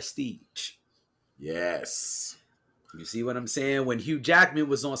 The Prestige. Yes. You see what I'm saying? When Hugh Jackman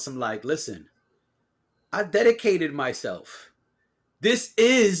was on some like, listen, I dedicated myself. This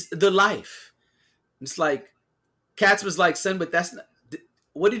is the life. It's like, Katz was like, son, but that's not,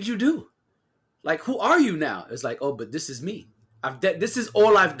 what did you do? Like, who are you now? It's like, oh, but this is me. This is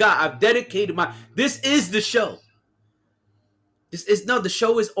all I've got. I've dedicated this is the show. The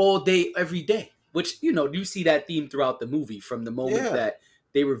show is all day, every day. Which, you see that theme throughout the movie from the moment that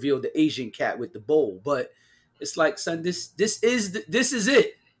they revealed the Asian cat with the bowl. But it's like, son, this is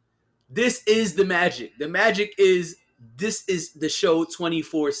it. This is the magic. The magic is, this is the show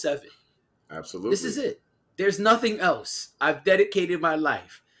 24/7. Absolutely. This is it. There's nothing else. I've dedicated my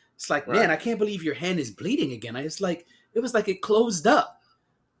life. It's like, man, I can't believe your hand is bleeding again. It was like it closed up.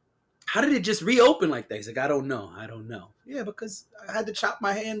 How did it just reopen like that? He's like, I don't know. Yeah, because I had to chop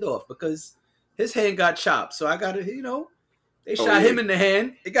my hand off because his hand got chopped. So I got to, they shot him in the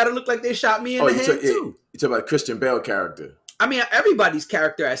hand. It got to look like they shot me in the hand too. You talk about Christian Bale character. I mean, everybody's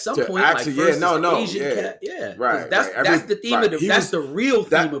character at some point. Actually, like, Asian cat. Yeah, right. That's the theme of the. That's the real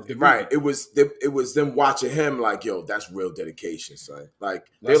theme of the movie. Right. It was them watching him like, yo, that's real dedication, son. Like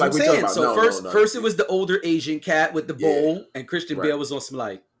they're like, we talking about. So first it was the older Asian cat with the bowl, and Christian Bale was on some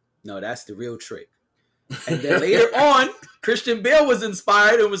like, no, that's the real trick. And then later on, Christian Bale was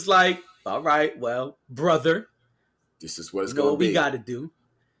inspired and was like, all right, well, brother, this is what it's going to be. We got to do.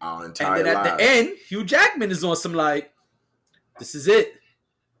 Our entire and then at the end, Hugh Jackman is on some like, this is it.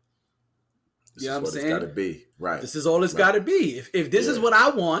 This is what it's got to be. Right. This is all it's got to be. If this is what I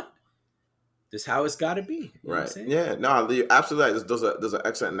want, this is how it's got to be. You know Yeah. No, absolutely. Those are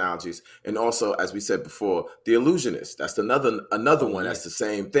excellent analogies. And also, as we said before, The Illusionist. That's another one. That's the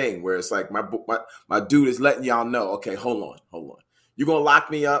same thing where it's like my dude is letting y'all know. Okay, hold on. You're gonna lock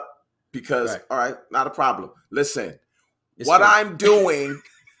me up because all right, not a problem. Listen, what I'm doing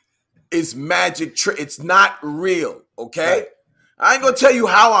is magic trick. It's not real. Okay. Right. I ain't gonna tell you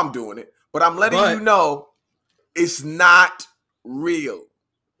how I'm doing it, but I'm letting you know it's not real.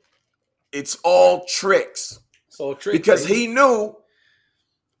 It's all tricks. It's all tricks. Because he knew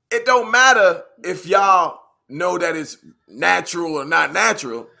it don't matter if y'all know that it's natural or not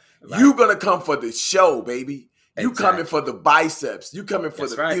natural. Right. You gonna come for the show, baby. You coming for the biceps. You coming for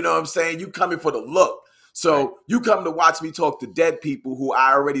you know what I'm saying? You coming for the look. So you come to watch me talk to dead people who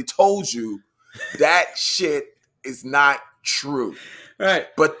I already told you that shit is not true. Right.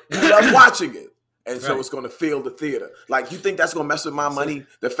 But you love watching it. And so it's going to fill the theater. Like, you think that's going to mess with my money?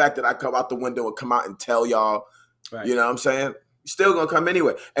 The fact that I come out the window and come out and tell y'all, you know what I'm saying? You're still going to come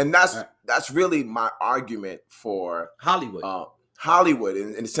anyway. And that's really my argument for Hollywood. Hollywood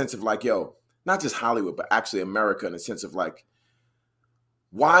in the sense of like, yo, not just Hollywood, but actually America in the sense of like,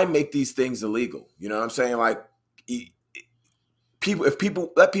 why make these things illegal? You know what I'm saying? Like, let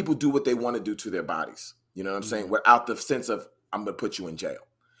people do what they want to do to their bodies. You know what I'm saying? Without the sense of, I'm going to put you in jail.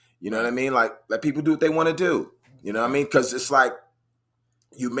 You know what I mean? Like, let people do what they want to do. You know what I mean? Because it's like,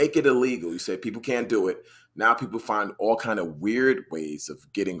 you make it illegal. You say people can't do it. Now people find all kind of weird ways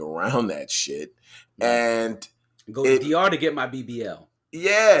of getting around that shit. And go to DR to get my BBL.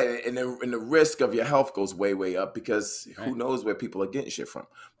 Yeah, and the risk of your health goes way, way up because who knows where people are getting shit from.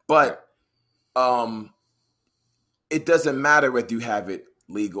 But it doesn't matter whether you have it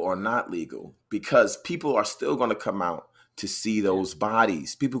legal or not legal because people are still going to come out to see those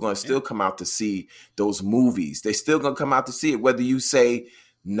bodies. People are going to still come out to see those movies. They're still going to come out to see it, whether you say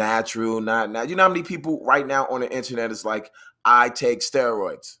natural, not natural. You know how many people right now on the internet is like, I take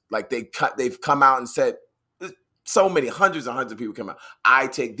steroids. Like they've come out and said, so many, hundreds and hundreds of people come out.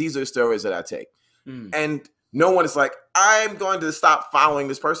 These are the steroids that I take. And no one is like, I'm going to stop following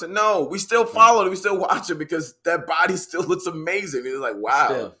this person. No, we still follow them. We still watch it because that body still looks amazing. It's like,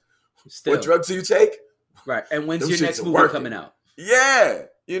 wow. Still. What drugs do you take? Right. And when's your next movie coming out? Yeah.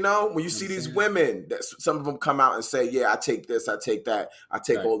 You know, when you see these women, that some of them come out and say, yeah, I take this, I take that, I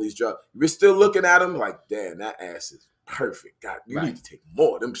take all these drugs. We're still looking at them like, damn, that ass is perfect. God, you need to take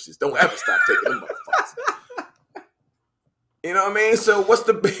more of them shits. Don't ever stop taking them motherfuckers. You know what I mean? So what's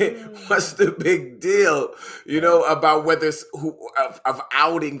the big deal, you know, about whether it's of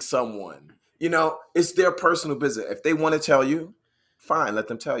outing someone? You know, it's their personal business. If they want to tell you, fine, let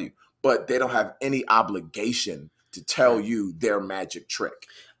them tell you. But they don't have any obligation to tell you their magic trick.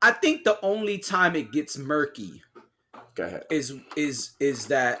 I think the only time it gets murky is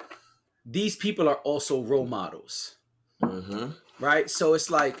that these people are also role models. Mm-hmm. Right? So it's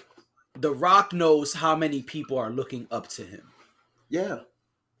like The Rock knows how many people are looking up to him. Yeah.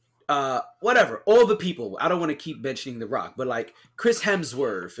 Whatever. All the people. I don't want to keep mentioning The Rock, but like Chris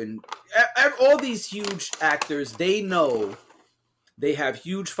Hemsworth and all these huge actors, they know they have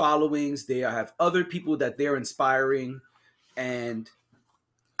huge followings. They have other people that they're inspiring. And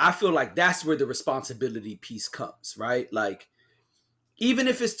I feel like that's where the responsibility piece comes, right? Like, even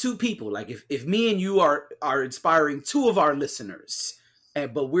if it's two people, like if me and you are inspiring two of our listeners,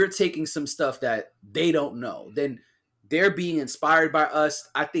 but we're taking some stuff that they don't know. Then they're being inspired by us.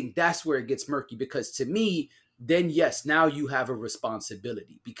 I think that's where it gets murky, because to me, then yes, now you have a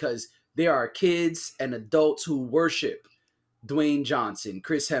responsibility, because there are kids and adults who worship Dwayne Johnson,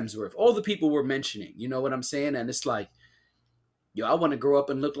 Chris Hemsworth, all the people we're mentioning. You know what I'm saying? And it's like, yo, I want to grow up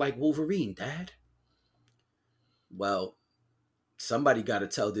and look like Wolverine, Dad. Well, somebody got to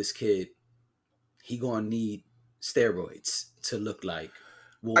tell this kid he gonna need steroids to look like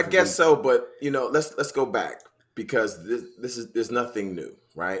Wolverine. I guess so, but let's go back, because there's nothing new,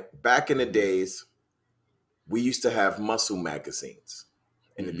 right? Back in the days, we used to have muscle magazines,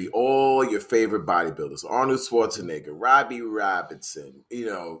 and it'd be all your favorite bodybuilders: Arnold Schwarzenegger, Robbie Robinson,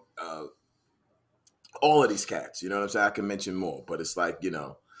 all of these cats. You know what I'm saying? I can mention more, but it's like,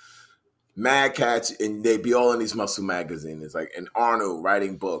 mad cats, and they'd be all in these muscle magazines. It's like, and Arnold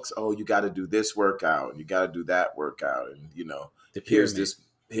writing books. Oh, you got to do this workout, you got to do that workout, and here's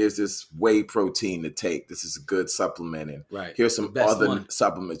this whey protein to take. This is a good supplement, and here's some other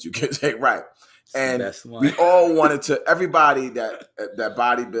supplements you can take. Right. And we all wanted to, everybody that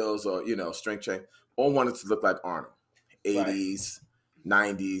bodybuilds or, strength train, all wanted to look like Arnold. 80s,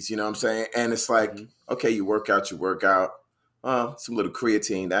 90s, you know what I'm saying? And it's like, okay, you work out. Some little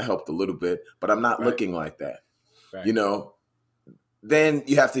creatine, that helped a little bit, but I'm not looking like that. Right. Then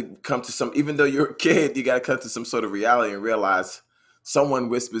you have to come to even though you're a kid, you got to come to some sort of reality and realize someone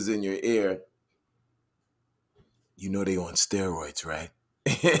whispers in your ear, they on steroids, right?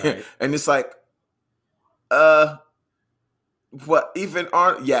 And it's like, what even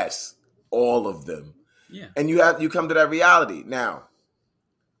aren't? Yes, all of them. Yeah. And you come to that reality. Now,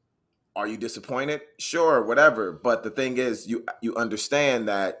 are you disappointed? Sure, whatever. But the thing is, you understand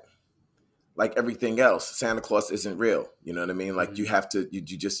that, like everything else, Santa Claus isn't real. You know what I mean? Like you have to,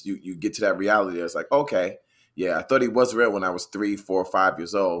 you get to that reality. It's like, okay, yeah, I thought he was real when I was 3, 4, 5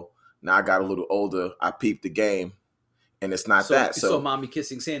 years old. Now I got a little older. I peeped the game. And it's not that. So mommy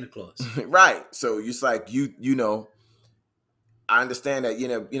kissing Santa Claus. Right. So it's like, I understand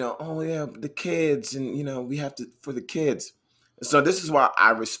that, oh yeah, the kids, and, we have to, for the kids. So this is why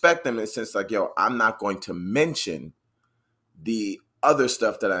I respect them in the sense like, yo, I'm not going to mention the other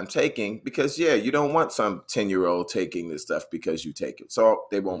stuff that I'm taking, because you don't want some 10-year-old taking this stuff because you take it. So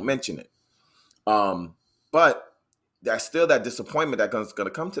they won't mention it. But that's still that disappointment that's going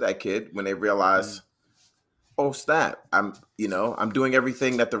to come to that kid when they realize, oh snap, I'm doing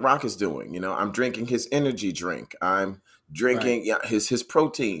everything that The Rock is doing. I'm drinking his energy drink. I'm drinking his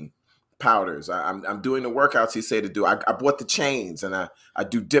protein powders. I'm doing the workouts he said to do. I bought the chains, and I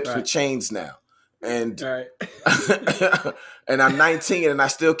do dips with chains now. And and I'm 19 and I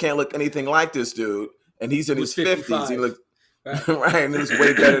still can't look anything like this dude. And he's in his 50s. He looks right, and he's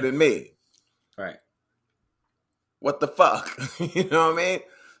way better than me. Right. What the fuck? You know what I mean?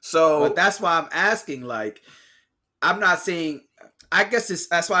 So, but that's why I'm asking. Like, I'm not saying. I guess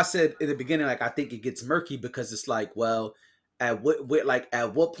that's why I said in the beginning. Like, I think it gets murky because it's like, well, at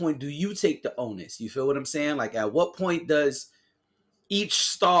what point do you take the onus? You feel what I'm saying? Like, at what point does each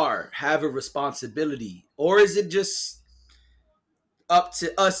star have a responsibility, or is it just up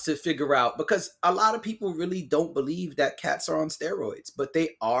to us to figure out? Because a lot of people really don't believe that cats are on steroids, but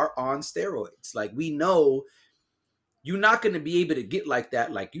they are on steroids. Like, we know you're not going to be able to get like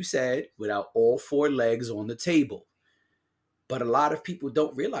that, like you said, without all 4 legs on the table. But a lot of people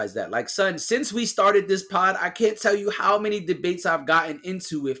don't realize that. Like, son, since we started this pod, I can't tell you how many debates I've gotten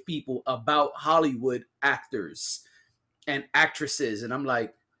into with people about Hollywood actors and actresses. And I'm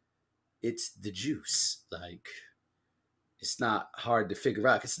like, it's the juice. Like, it's not hard to figure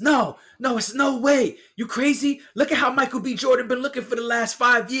out. It's no, it's no way. You crazy? Look at how Michael B. Jordan been looking for the last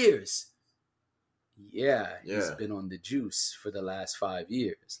 5 years. Yeah, he's been on the juice for the last 5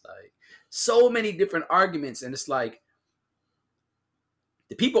 years. Like, so many different arguments. And it's like,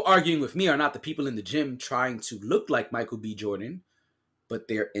 the people arguing with me are not the people in the gym trying to look like Michael B. Jordan, but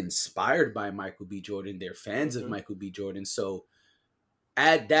they're inspired by Michael B. Jordan. They're fans of Michael B. Jordan. So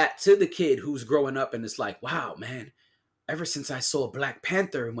add that to the kid who's growing up and it's like, wow, man, ever since I saw Black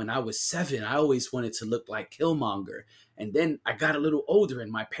Panther when I was 7, I always wanted to look like Killmonger. And then I got a little older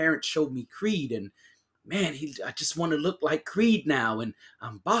and my parents showed me Creed, and man, I just want to look like Creed now. And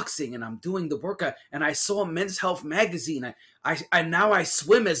I'm boxing and I'm doing the workout. And I saw Men's Health magazine. I now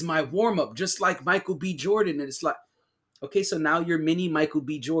swim as my warm up, just like Michael B. Jordan. And it's like, okay, so now you're mini Michael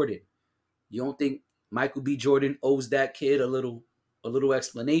B. Jordan. You don't think Michael B. Jordan owes that kid a little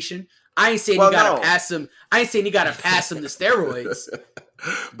explanation? I ain't saying you gotta pass him. I ain't saying you gotta pass him the steroids.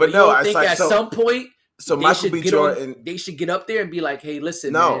 but no, I think at some point. So Michael B. Jordan, they should get up there and be like, "Hey,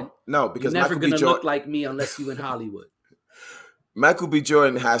 listen, man, no, because you're never gonna look like me unless you in Hollywood." Michael B.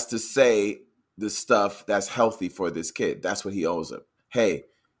 Jordan has to say the stuff that's healthy for this kid. That's what he owes him. Hey,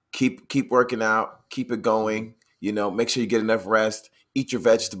 keep working out, keep it going. You know, make sure you get enough rest, eat your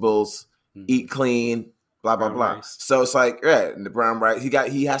vegetables, eat clean, blah blah blah. Rice. So it's like, yeah, and the brown rice.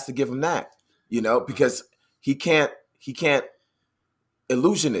 He has to give him that. You know, because he can't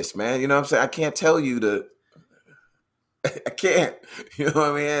illusionist, man. You know what I'm saying? I can't tell you to. I can't. You know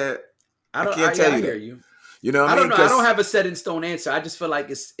what I mean? I can't tell you. I hear you. You know what I mean? don't know. I don't have a set in stone answer. I just feel like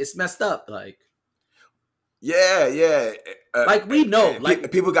it's messed up. Like, yeah. Like we know,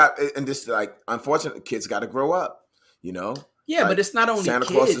 like people got, and this like, unfortunately, kids got to grow up. You know. Yeah, like, but it's not only Santa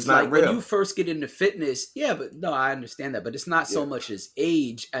kids. Claus is not like real. when you first get into fitness, yeah, but no, I understand that. But it's not so much as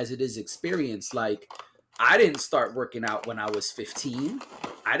age as it is experience. Like, I didn't start working out when I was 15.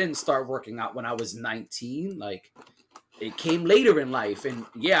 I didn't start working out when I was 19. Like, it came later in life. And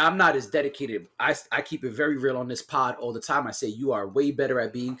yeah, I'm not as dedicated. I keep it very real on this pod all the time. I say you are way better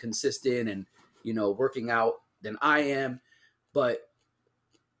at being consistent and, you know, working out than I am. But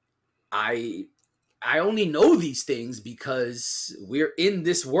I only know these things because we're in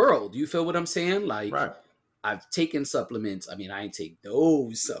this world. You feel what I'm saying? Like, Right. I've taken supplements. I mean, I ain't take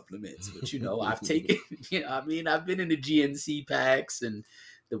those supplements, but you know, I've taken, you know, I mean, I've been in the GNC packs and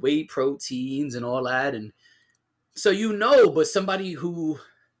the whey proteins and all that. And so, you know, but somebody who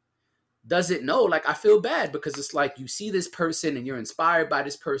doesn't know, like, I feel bad because it's like you see this person and you're inspired by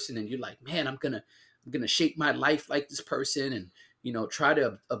this person and you're like, man, I'm going to shape my life like this person and, you know, try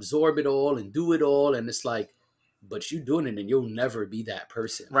to absorb it all and do it all. And it's like, but you doing it and you'll never be that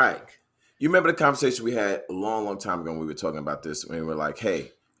person. Right. Like, You remember the conversation we had a long time ago when we were talking about this, when we were like,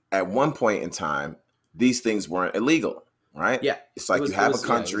 hey, at one point in time, these things weren't illegal, right? yeah. It's like you have a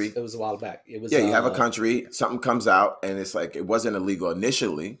country. Yeah, it was a while back. It was, Yeah, you have a country, something comes out, and it's like it wasn't illegal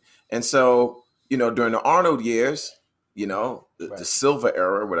initially. And so, you know, during the Arnold years, you know, the silver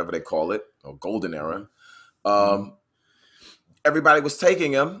era, whatever they call it, or golden era, everybody was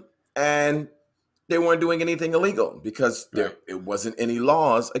taking them, and they weren't doing anything illegal because it wasn't any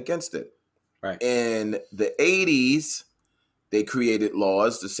laws against it. Right. In the 80s, they created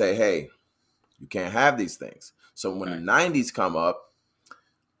laws to say, hey, you can't have these things. So when the 90s come up,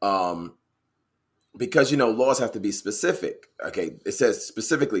 because, you know, laws have to be specific. Okay, it says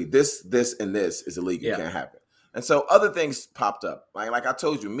specifically this, and this is illegal. You can't have it. And so other things popped up. Like I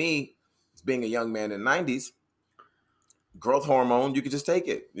told you, me, being a young man in the 90s, growth hormone, you could just take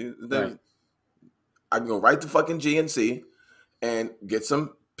it. I can go right to fucking GNC and get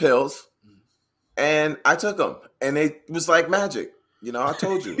some pills. And I took them, and it was like magic. You know, I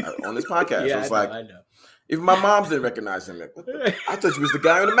told you on this podcast. It was I know. Even my mom didn't recognize him. I thought you was the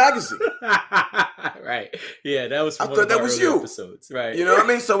guy in the magazine. Right. Yeah, that was. I thought that was you. Episodes. Right. You know what I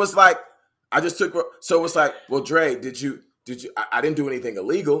mean? So it's like I just took. So it's like, well, Dre, did you? I didn't do anything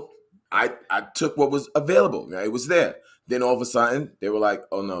illegal. I took what was available. You know, it was there. Then all of a sudden, they were like,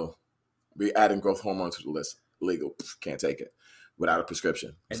 oh no, we're adding growth hormone to the list. Illegal. Can't take it. Without a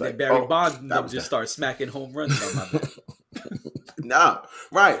prescription. It's and then like, Barry Bonds just start smacking home runs on my back. No,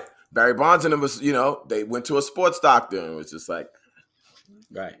 right. Barry Bonds and them was, you know, they went to a sports doctor and it was just like,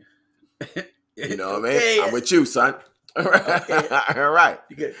 right. You know what I mean? I'm with you, son. All right. Okay. All right.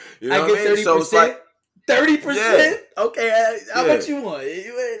 You know I get 30%. So it's like 30%? Yeah. Okay. How much you want?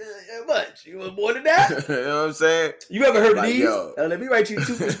 How much? You want more than that? You know what I'm saying? You ever heard of these? Let me write you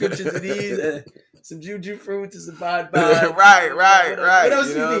 2 prescriptions of these. Some juju fruits and some bod. Right. What else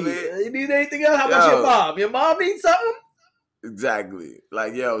you you know need? What I mean? You need anything else? How about your mom? Your mom needs something? Exactly.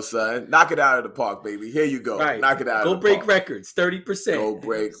 Like, yo, son, knock it out of the park, baby. Here you go. Right. Knock it out Go of the break park. records. 30%. Go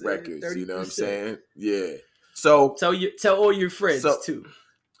break records. 30%. You know what I'm saying? Yeah. So tell all your friends too.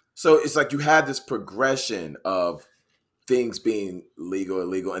 So it's like you have this progression of things being legal,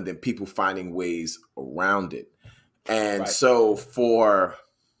 illegal, and then people finding ways around it. And so for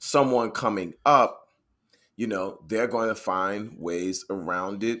someone coming up, you know, they're going to find ways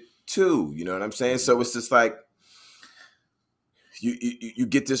around it too. You know what I'm saying? So it's just like you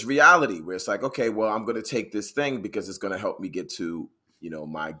get this reality where it's like, okay, well, I'm going to take this thing because it's going to help me get to, you know,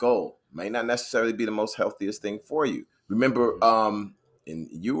 my goal. May not necessarily be the most healthiest thing for you. Remember, and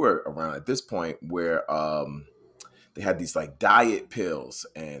you were around at this point where they had these like diet pills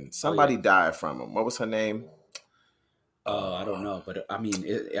and somebody died from them. What was her name? I don't know, but I mean,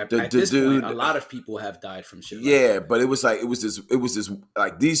 at this point, a lot of people have died from shit. Yeah, but it was this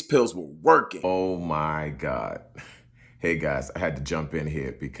like these pills were working. Oh my God. Hey guys, I had to jump in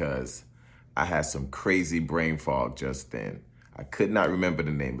here because I had some crazy brain fog just then. I could not remember the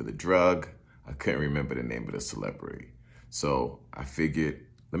name of the drug. I couldn't remember the name of the celebrity. So I figured,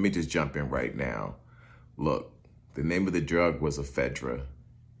 let me just jump in right now. Look, The name of the drug was ephedra,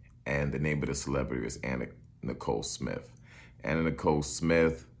 and the name of the celebrity was Anna Nicole Smith. Anna Nicole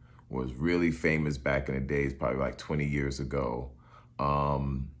Smith was really famous back in the days, probably like 20 years ago,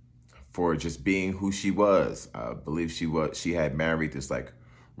 for just being who she was. I believe she had married this like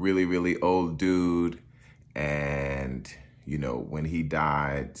really, really old dude, and you know, when he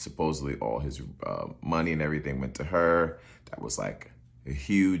died, supposedly all his money and everything went to her. That was like a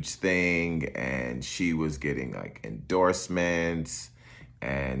huge thing, and she was getting like endorsements,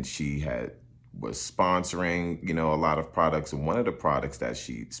 and she was sponsoring, you know, a lot of products. And one of the products that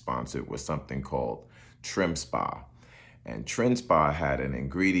she sponsored was something called Trim Spa. And Trim Spa had an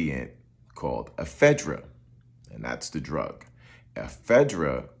ingredient called ephedra, and that's the drug.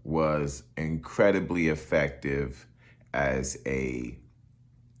 Ephedra was incredibly effective as a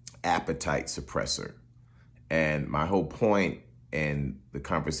appetite suppressor. And my whole point in the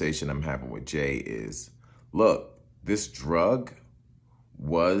conversation I'm having with Jay is, look, this drug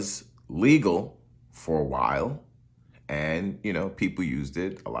was legal for a while, and you know, people used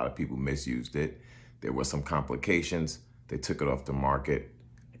it. A lot of people misused it. There were some complications. They took it off the market,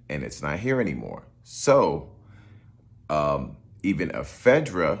 and it's not here anymore. So even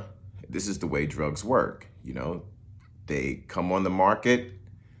ephedra, this is the way drugs work. You know, they come on the market,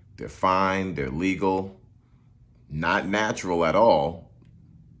 they're fine, they're legal, not natural at all,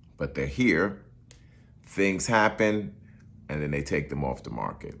 but they're here. Things happen, and then they take them off the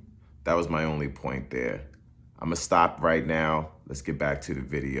market. That was my only point there. I'm gonna stop right now. Let's get back to the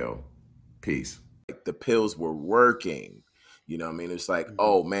video. Peace. The pills were working. You know what I mean? It's like,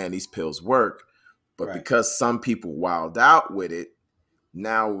 oh man, these pills work. But because some people wild out with it,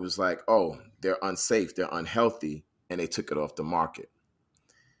 now it was like, oh, they're unsafe, they're unhealthy, and they took it off the market.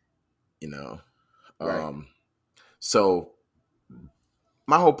 You know? So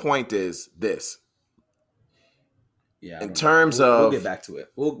my whole point is this. Yeah. In terms we'll get back to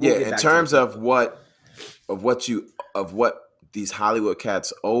it. In terms of what these Hollywood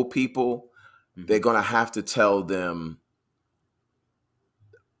cats owe people, they're gonna have to tell them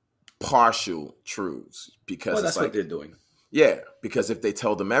partial truths, because that's like, what they're doing. Yeah, because if they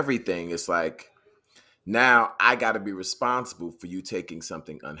tell them everything, it's like, now I got to be responsible for you taking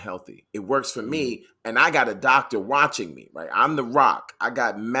something unhealthy. It works for me, and I got a doctor watching me, right? I'm The Rock. I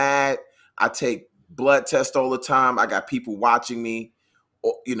got mad. I take blood tests all the time. I got people watching me,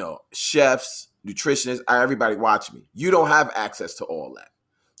 you know, chefs, nutritionists, everybody watching me. You don't have access to all that.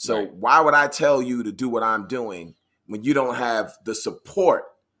 So why would I tell you to do what I'm doing when you don't have the support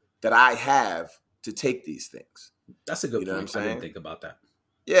that I have to take these things? That's a good point. What I'm saying? I didn't think about that.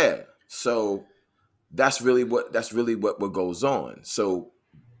 Yeah. So that's really what goes on. So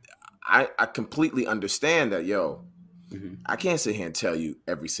I completely understand that, I can't sit here and tell you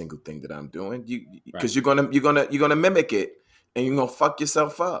every single thing that I'm doing, because you're gonna mimic it, and you're gonna fuck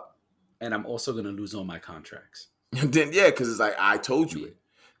yourself up. And I'm also gonna lose all my contracts. And then because it's like, I told you it.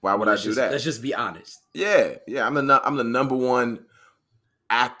 Why would I do that? Let's just be honest. Yeah. I'm the number one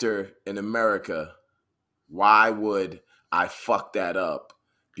actor in America. Why would I fuck that up?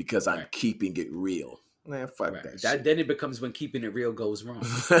 Because I'm keeping it real. Man, fuck that shit. Then it becomes when keeping it real goes wrong.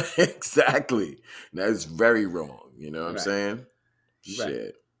 Exactly. That's very wrong. You know what I'm saying?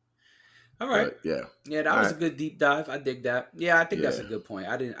 Shit. All right. But, yeah. Yeah, that was a good deep dive. I dig that. Yeah, I think that's a good point.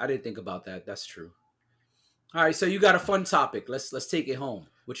 I didn't think about that. That's true. All right, so you got a fun topic. Let's take it home.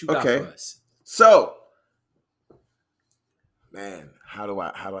 What you got for us? So, man, how do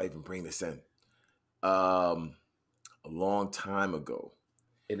I even bring this in? A long time ago.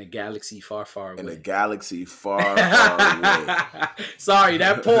 In a galaxy far, far away. In a galaxy far, far away. Sorry,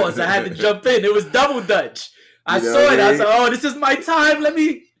 that pause. I had to jump in. It was double Dutch. I saw it. I was like, oh, this is my time. Let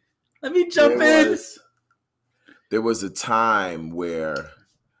me jump in. There was a time where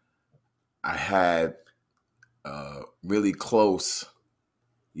I had a really close,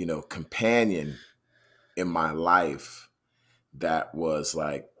 companion in my life that was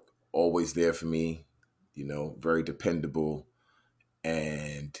like always there for me, very dependable,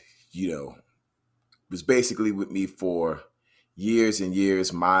 and, was basically with me for years and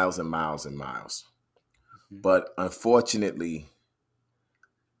years, miles and miles and miles. Mm-hmm. But unfortunately,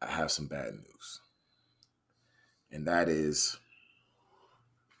 I have some bad news. And that is,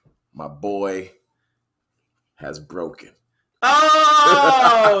 my boy has broken.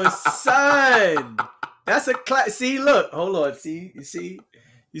 Oh, son. That's a class. See, look, hold on. See, you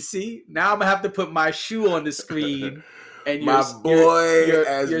see? Now I'm going to have to put my shoe on the screen and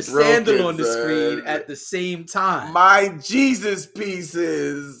your sandal on the screen at the same time. My Jesus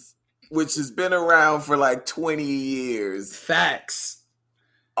pieces, which has been around for like 20 years. Facts.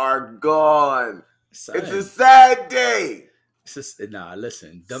 Are gone. Son, It's a sad day. nah,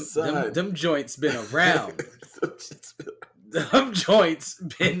 listen. Them joints been around. Them joints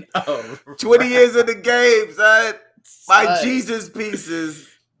been around. 20 years in the game, son. My Jesus pieces.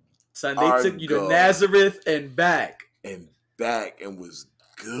 Son, they took you to Nazareth and back. And was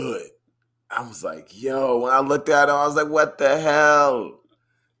good. I was like, yo, when I looked at him, I was like, what the hell?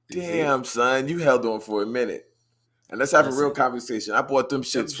 Damn, son, you held on for a minute. And let's have a real conversation. I bought them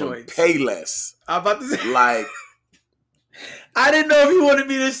shits from Payless. I'm about to say. Like, I didn't know if you wanted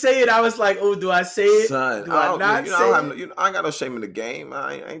me to say it. I was like, oh, do I say it? Son, do I not say it? I ain't got no shame in the game.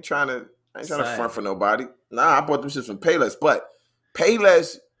 I ain't trying to front for nobody. Nah, I bought them shits from Payless. But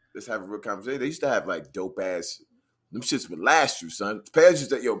Payless, let's have a real conversation. They used to have like dope ass. Them shits would last you, son.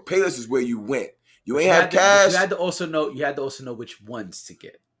 Payless is where you went. You ain't have cash. You had to also know which ones to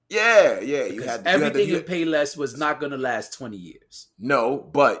get. Yeah. You had everything in Payless was not gonna last 20 years. No,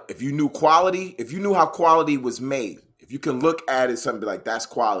 but if you knew quality, if you knew how quality was made, if you can look at it, something like that's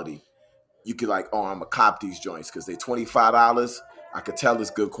quality, you could like, oh, I'm gonna cop these joints because they're $25. I could tell it's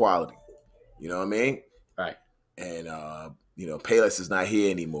good quality. You know what I mean? Right. And Payless is not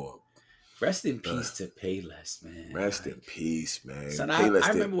here anymore. Rest in peace to Payless, man. Rest in peace, man. Son, I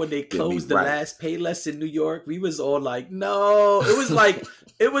remember when they closed the last Payless in New York. We was all like, no. It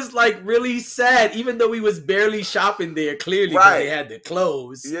was like really sad, even though we was barely shopping there. Clearly, because they had to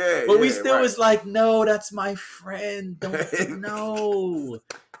close. Yeah, but we still was like, no, that's my friend. Don't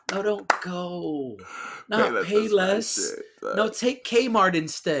don't go. Not Payless. No, take Kmart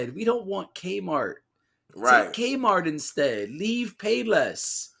instead. We don't want Kmart. Right. Take Kmart instead. Leave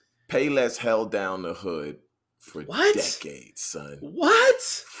Payless. Payless held down the hood for decades, son. What?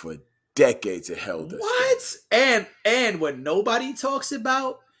 For decades it held us. What? And what nobody talks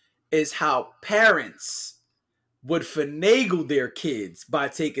about is how parents would finagle their kids by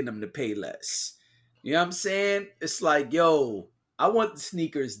taking them to Payless. You know what I'm saying? It's like, yo, I want the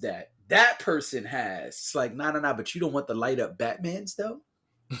sneakers that person has. It's like, nah, but you don't want the light up Batmans though?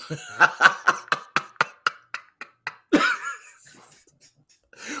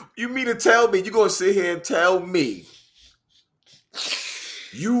 You mean to tell me, you gonna sit here and tell me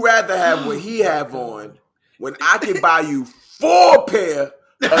you rather have what he have on when I can buy you 4 pair of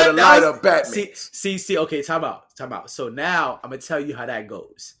the light up Batman? See, okay, time out. So now I'm gonna tell you how that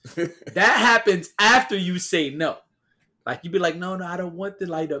goes. That happens after you say no. Like you be like, no, I don't want the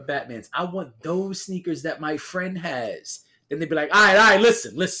light up Batmans. I want those sneakers that my friend has. Then they be like, all right,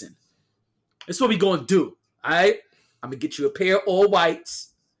 listen. This is what we gonna do. All right, I'm gonna get you a pair of all whites.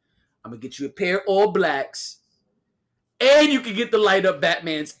 I'm going to get you a pair of all blacks. And you can get the light up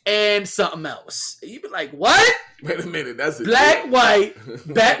Batmans and something else. And you be like, what? Wait a minute. That's it. Black, white,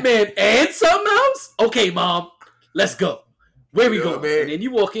 Batman, and something else? Okay, Mom. Let's go. Where we going? And then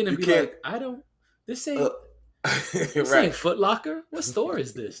you walk in and be like, this ain't ain't Foot Locker. What store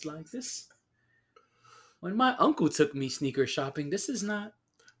is this? Like this. When my uncle took me sneaker shopping, this is not.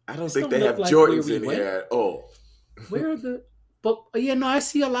 I don't think they have Jordans in here at all. Where are the... But yeah, no, I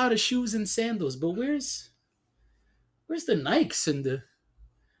see a lot of shoes and sandals. But where's the Nikes and the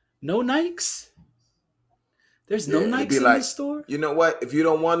no Nikes? There's no Nikes in the store. You know what? If you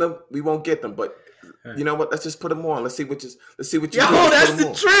don't want them, we won't get them. But you know what? Let's just put them on. Let's see what you do. That's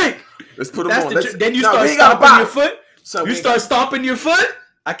the trick. Let's put them on. Then you start stomping your foot. You start stomping your foot.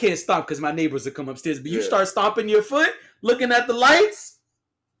 I can't stomp because my neighbors will come upstairs. But you start stomping your foot, looking at the lights.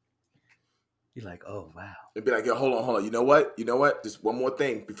 You're like, oh wow. It'd be like, yo, hold on. You know what? Just one more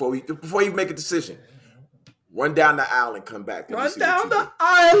thing before you make a decision. Run down the aisle and come back. Run down the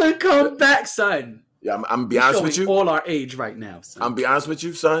aisle and come back, son. Yeah, I'm gonna be honest with you. All our age right now, son. I'm gonna be honest with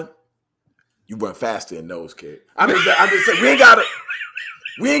you, son. You run faster than those, kid. I'm just saying, we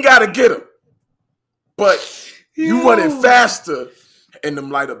ain't gotta get them. But you running faster in them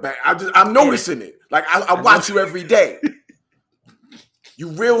light up back. I'm noticing it. Like I watch you every day. You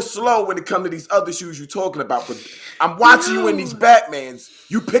real slow when it comes to these other shoes you're talking about, but I'm watching you in these Batmans.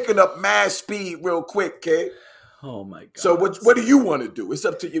 You picking up mad speed real quick, kid. Oh my god! So what do you want to do? It's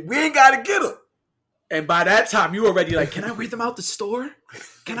up to you. We ain't gotta get them. And by that time, you already like, can I wear them out the store?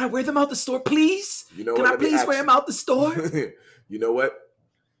 Can I wear them out the store, please? You know can I please wear them out the store? You know what?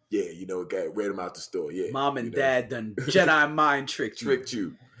 Yeah, you know, wear them out the store. Yeah, Mom and Dad done Jedi mind tricked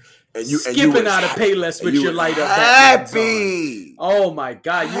you. And you skipping out of Payless with your light up. Happy. Oh my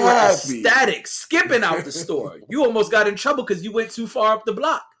god, you were ecstatic, skipping out the store. You almost got in trouble because you went too far up the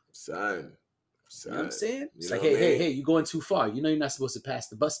block. Son. You know what I'm saying? It's like, hey, you going too far. You know you're not supposed to pass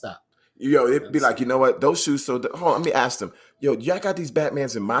the bus stop. Yo, it'd be like, you know what? Those shoes. Hold on, let me ask them. Yo, y'all got these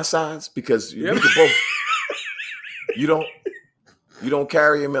Batmans in my size? Because we could both. You don't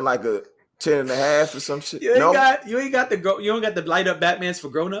carry them in like a 10.5 or some shit. You ain't got the light up Batmans for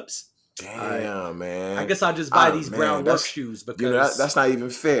grown-ups? Damn, man. I guess I'll just buy these brown work shoes because that's not even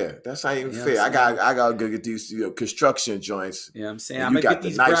fair. That's not even fair. I gotta go get these construction joints. Yeah, I'm saying I'm gonna get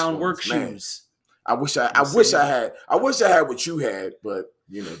these brown work shoes. I wish I had what you had, but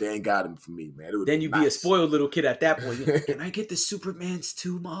they ain't got them for me, man. Then you'd be a spoiled little kid at that point. Can I get the Supermans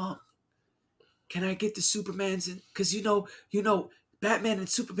too, Mom? Can I get the Supermans? Because Batman and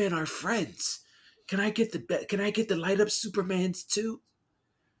Superman are friends. Can I get the light up Supermans too?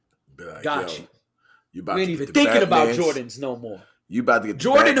 Like, got you. You about we ain't to even get thinking Batmans. about Jordans no more. You about to get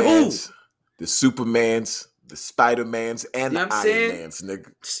Jordan the Batmans, who? The Supermans, the Spider-Mans, and the Iron Mans,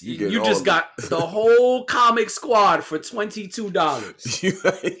 nigga. You just got the whole comic squad for $22.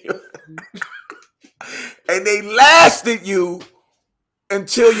 And they lasted you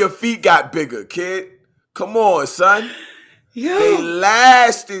until your feet got bigger, kid. Come on, son. Yo. They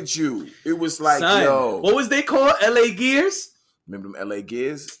lasted you. It was like, son, yo. What was they called? LA Gears? Remember them LA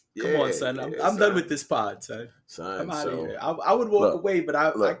Gears? Come on, son. I'm done with this pod, son. I'm out of here. I would walk away, but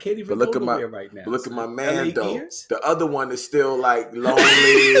I can't even go nowhere right now. Look at my man, LA though. Gears? The other one is still like lonely.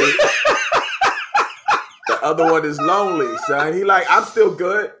 The other one is lonely, son. He like, I'm still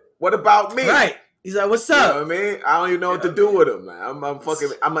good. What about me? Right. He's like, what's up? You know what I mean? I don't even know what to do with him, man.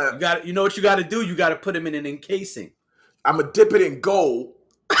 You know what you got to do? You got to put him in an encasing. I'm going to dip it in gold,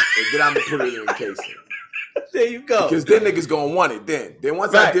 and then I'm going to put it in an encasing. There you go. Because then niggas going to want it then.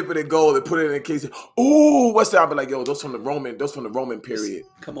 Once I dip it in gold and put it in an encasing, ooh, what's that? I'll be like, yo, those from the Roman period.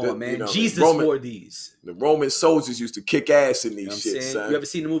 Come on, man. Jesus wore these. The Roman soldiers used to kick ass in these shit, son. You ever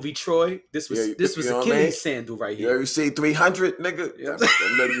seen the movie Troy? This was Achilles' sandal right here. You ever see 300, nigga?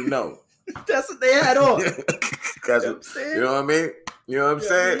 I'm letting you know. That's what they had on. You know what I mean? You know what I'm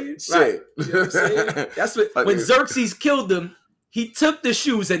saying? Shit. Right. You know what I'm saying? That's what when Xerxes killed them, he took the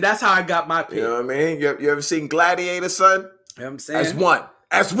shoes, and that's how I got my pick. You know what I mean? You ever seen Gladiator, son? You know what I'm saying? That's one. You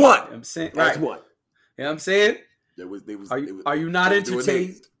know what I'm saying? That's one. You know what I'm saying? Are you not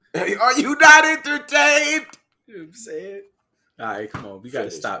entertained? Are you not entertained? You know what I'm saying? All right, come on. We got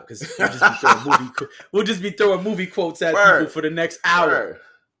to stop because we'll just be throwing movie quotes at people for the next hour.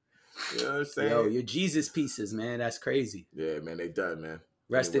 You know what I'm saying? Yo, your Jesus pieces, man. That's crazy. Yeah, man. They done, man.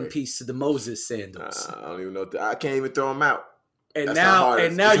 Rest in peace to the Moses sandals. I don't even know. I can't even throw them out. And now you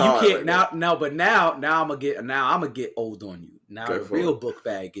can't. Right now I'm gonna get old on you. Now the real book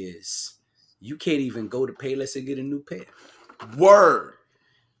bag is you can't even go to Payless and get a new pair. Word.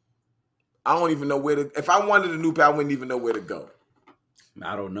 I don't even know where to. If I wanted a new pair, I wouldn't even know where to go.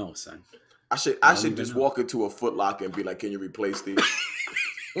 I don't know, son. I should just walk into a Foot Locker and be like, "Can you replace these?"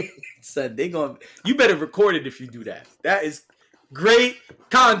 Son, you better record it if you do that. That is great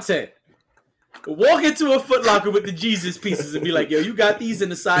content. Walk into a Foot Locker with the Jesus pieces and be like, yo, you got these in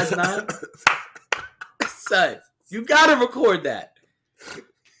the size 9? Son, you gotta record that.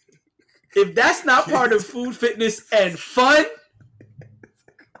 If that's not part of food, fitness, and fun,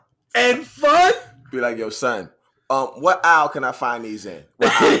 be like, yo, son, what aisle can I find these in?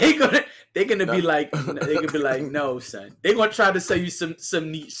 They're gonna be like, no, son. They're gonna try to sell you some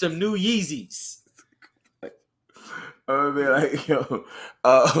new Yeezys. I'm gonna be like,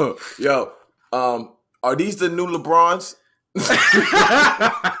 are these the new LeBrons?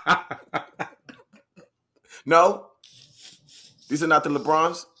 No, these are not the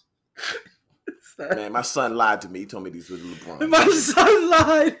LeBrons. Man, my son lied to me. He told me these were the LeBrons. My son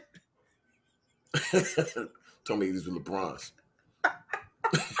lied. Told me these were LeBrons.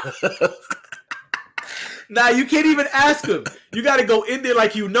 Nah, you can't even ask him. You got to go in there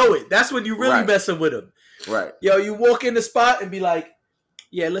like you know it. That's when you really messing with him. Right. Yo, you walk in the spot and be like,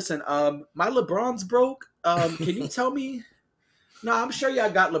 yeah, listen, my LeBron's broke. Can you tell me? No, I'm sure y'all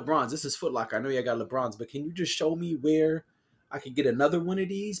got LeBron's. This is Foot Locker. I know y'all got LeBron's, but can you just show me where I could get another one of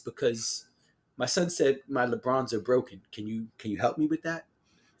these? Because my son said my LeBron's are broken. Can you help me with that?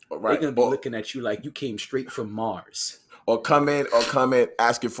 Right. They're going to be looking at you like you came straight from Mars. Or come in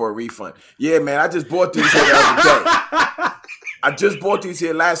asking for a refund. Yeah, man, I just bought these here the other day. I just bought these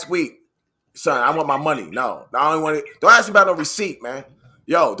here last week. Son, I want my money. No, I don't want it. Don't ask me about no receipt, man.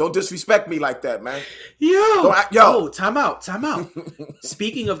 Yo, don't disrespect me like that, man. Yo, time out.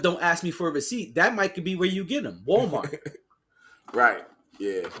 Speaking of don't ask me for a receipt, that might be where you get them. Walmart. Right.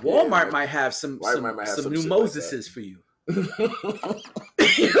 Yeah. Walmart might have some new Moseses for you. You know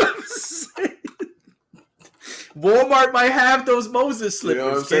what I'm saying? Walmart might have those Moses slippers. You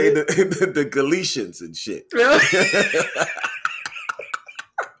know what I'm saying? The Galatians and shit. You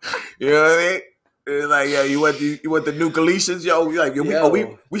know what I mean? It's like, yo, you want the new Galatians? Yo, we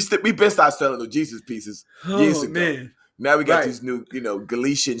been start selling the Jesus pieces years ago. Man. Now we got these new,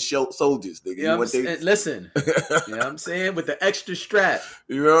 Galician soldiers. Nigga. You know listen, you know what I'm saying? With the extra strap.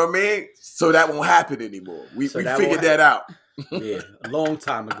 You know what I mean? So that won't happen anymore. We figured that out. Yeah, a long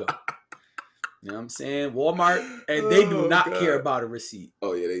time ago. You know what I'm saying? Walmart, and they do not care about a receipt.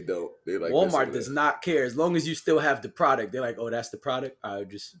 Oh, yeah, they don't. They like Walmart does not care. As long as you still have the product, they're like, oh, that's the product? All right,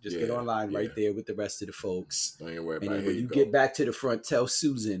 just get online right there with the rest of the folks. Don't even worry and about it. When you get back to the front, tell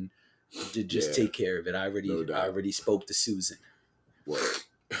Susan to just take care of it. I already spoke to Susan. What?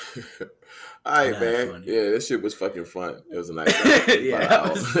 All right, man. Funny. Yeah, this shit was fucking fun. It was a nice time.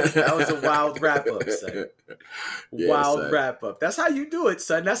 that was a wild wrap-up, son. Wrap-up. That's how you do it,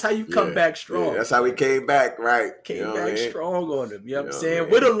 son. That's how you come back strong. Yeah, that's how we came back, right? Came back strong on them. You know what I'm saying?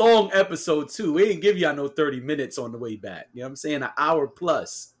 With a long episode, too. We didn't give y'all no 30 minutes on the way back. You know what I'm saying? An hour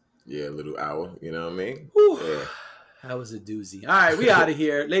plus. Yeah, a little hour. You know what I mean? Whew. Yeah. That was a doozy. All right, we out of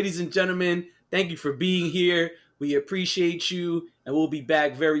here. Ladies and gentlemen, thank you for being here. We appreciate you, and we'll be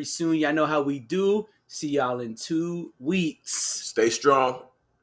back very soon. Y'all know how we do. See y'all in 2 weeks. Stay strong.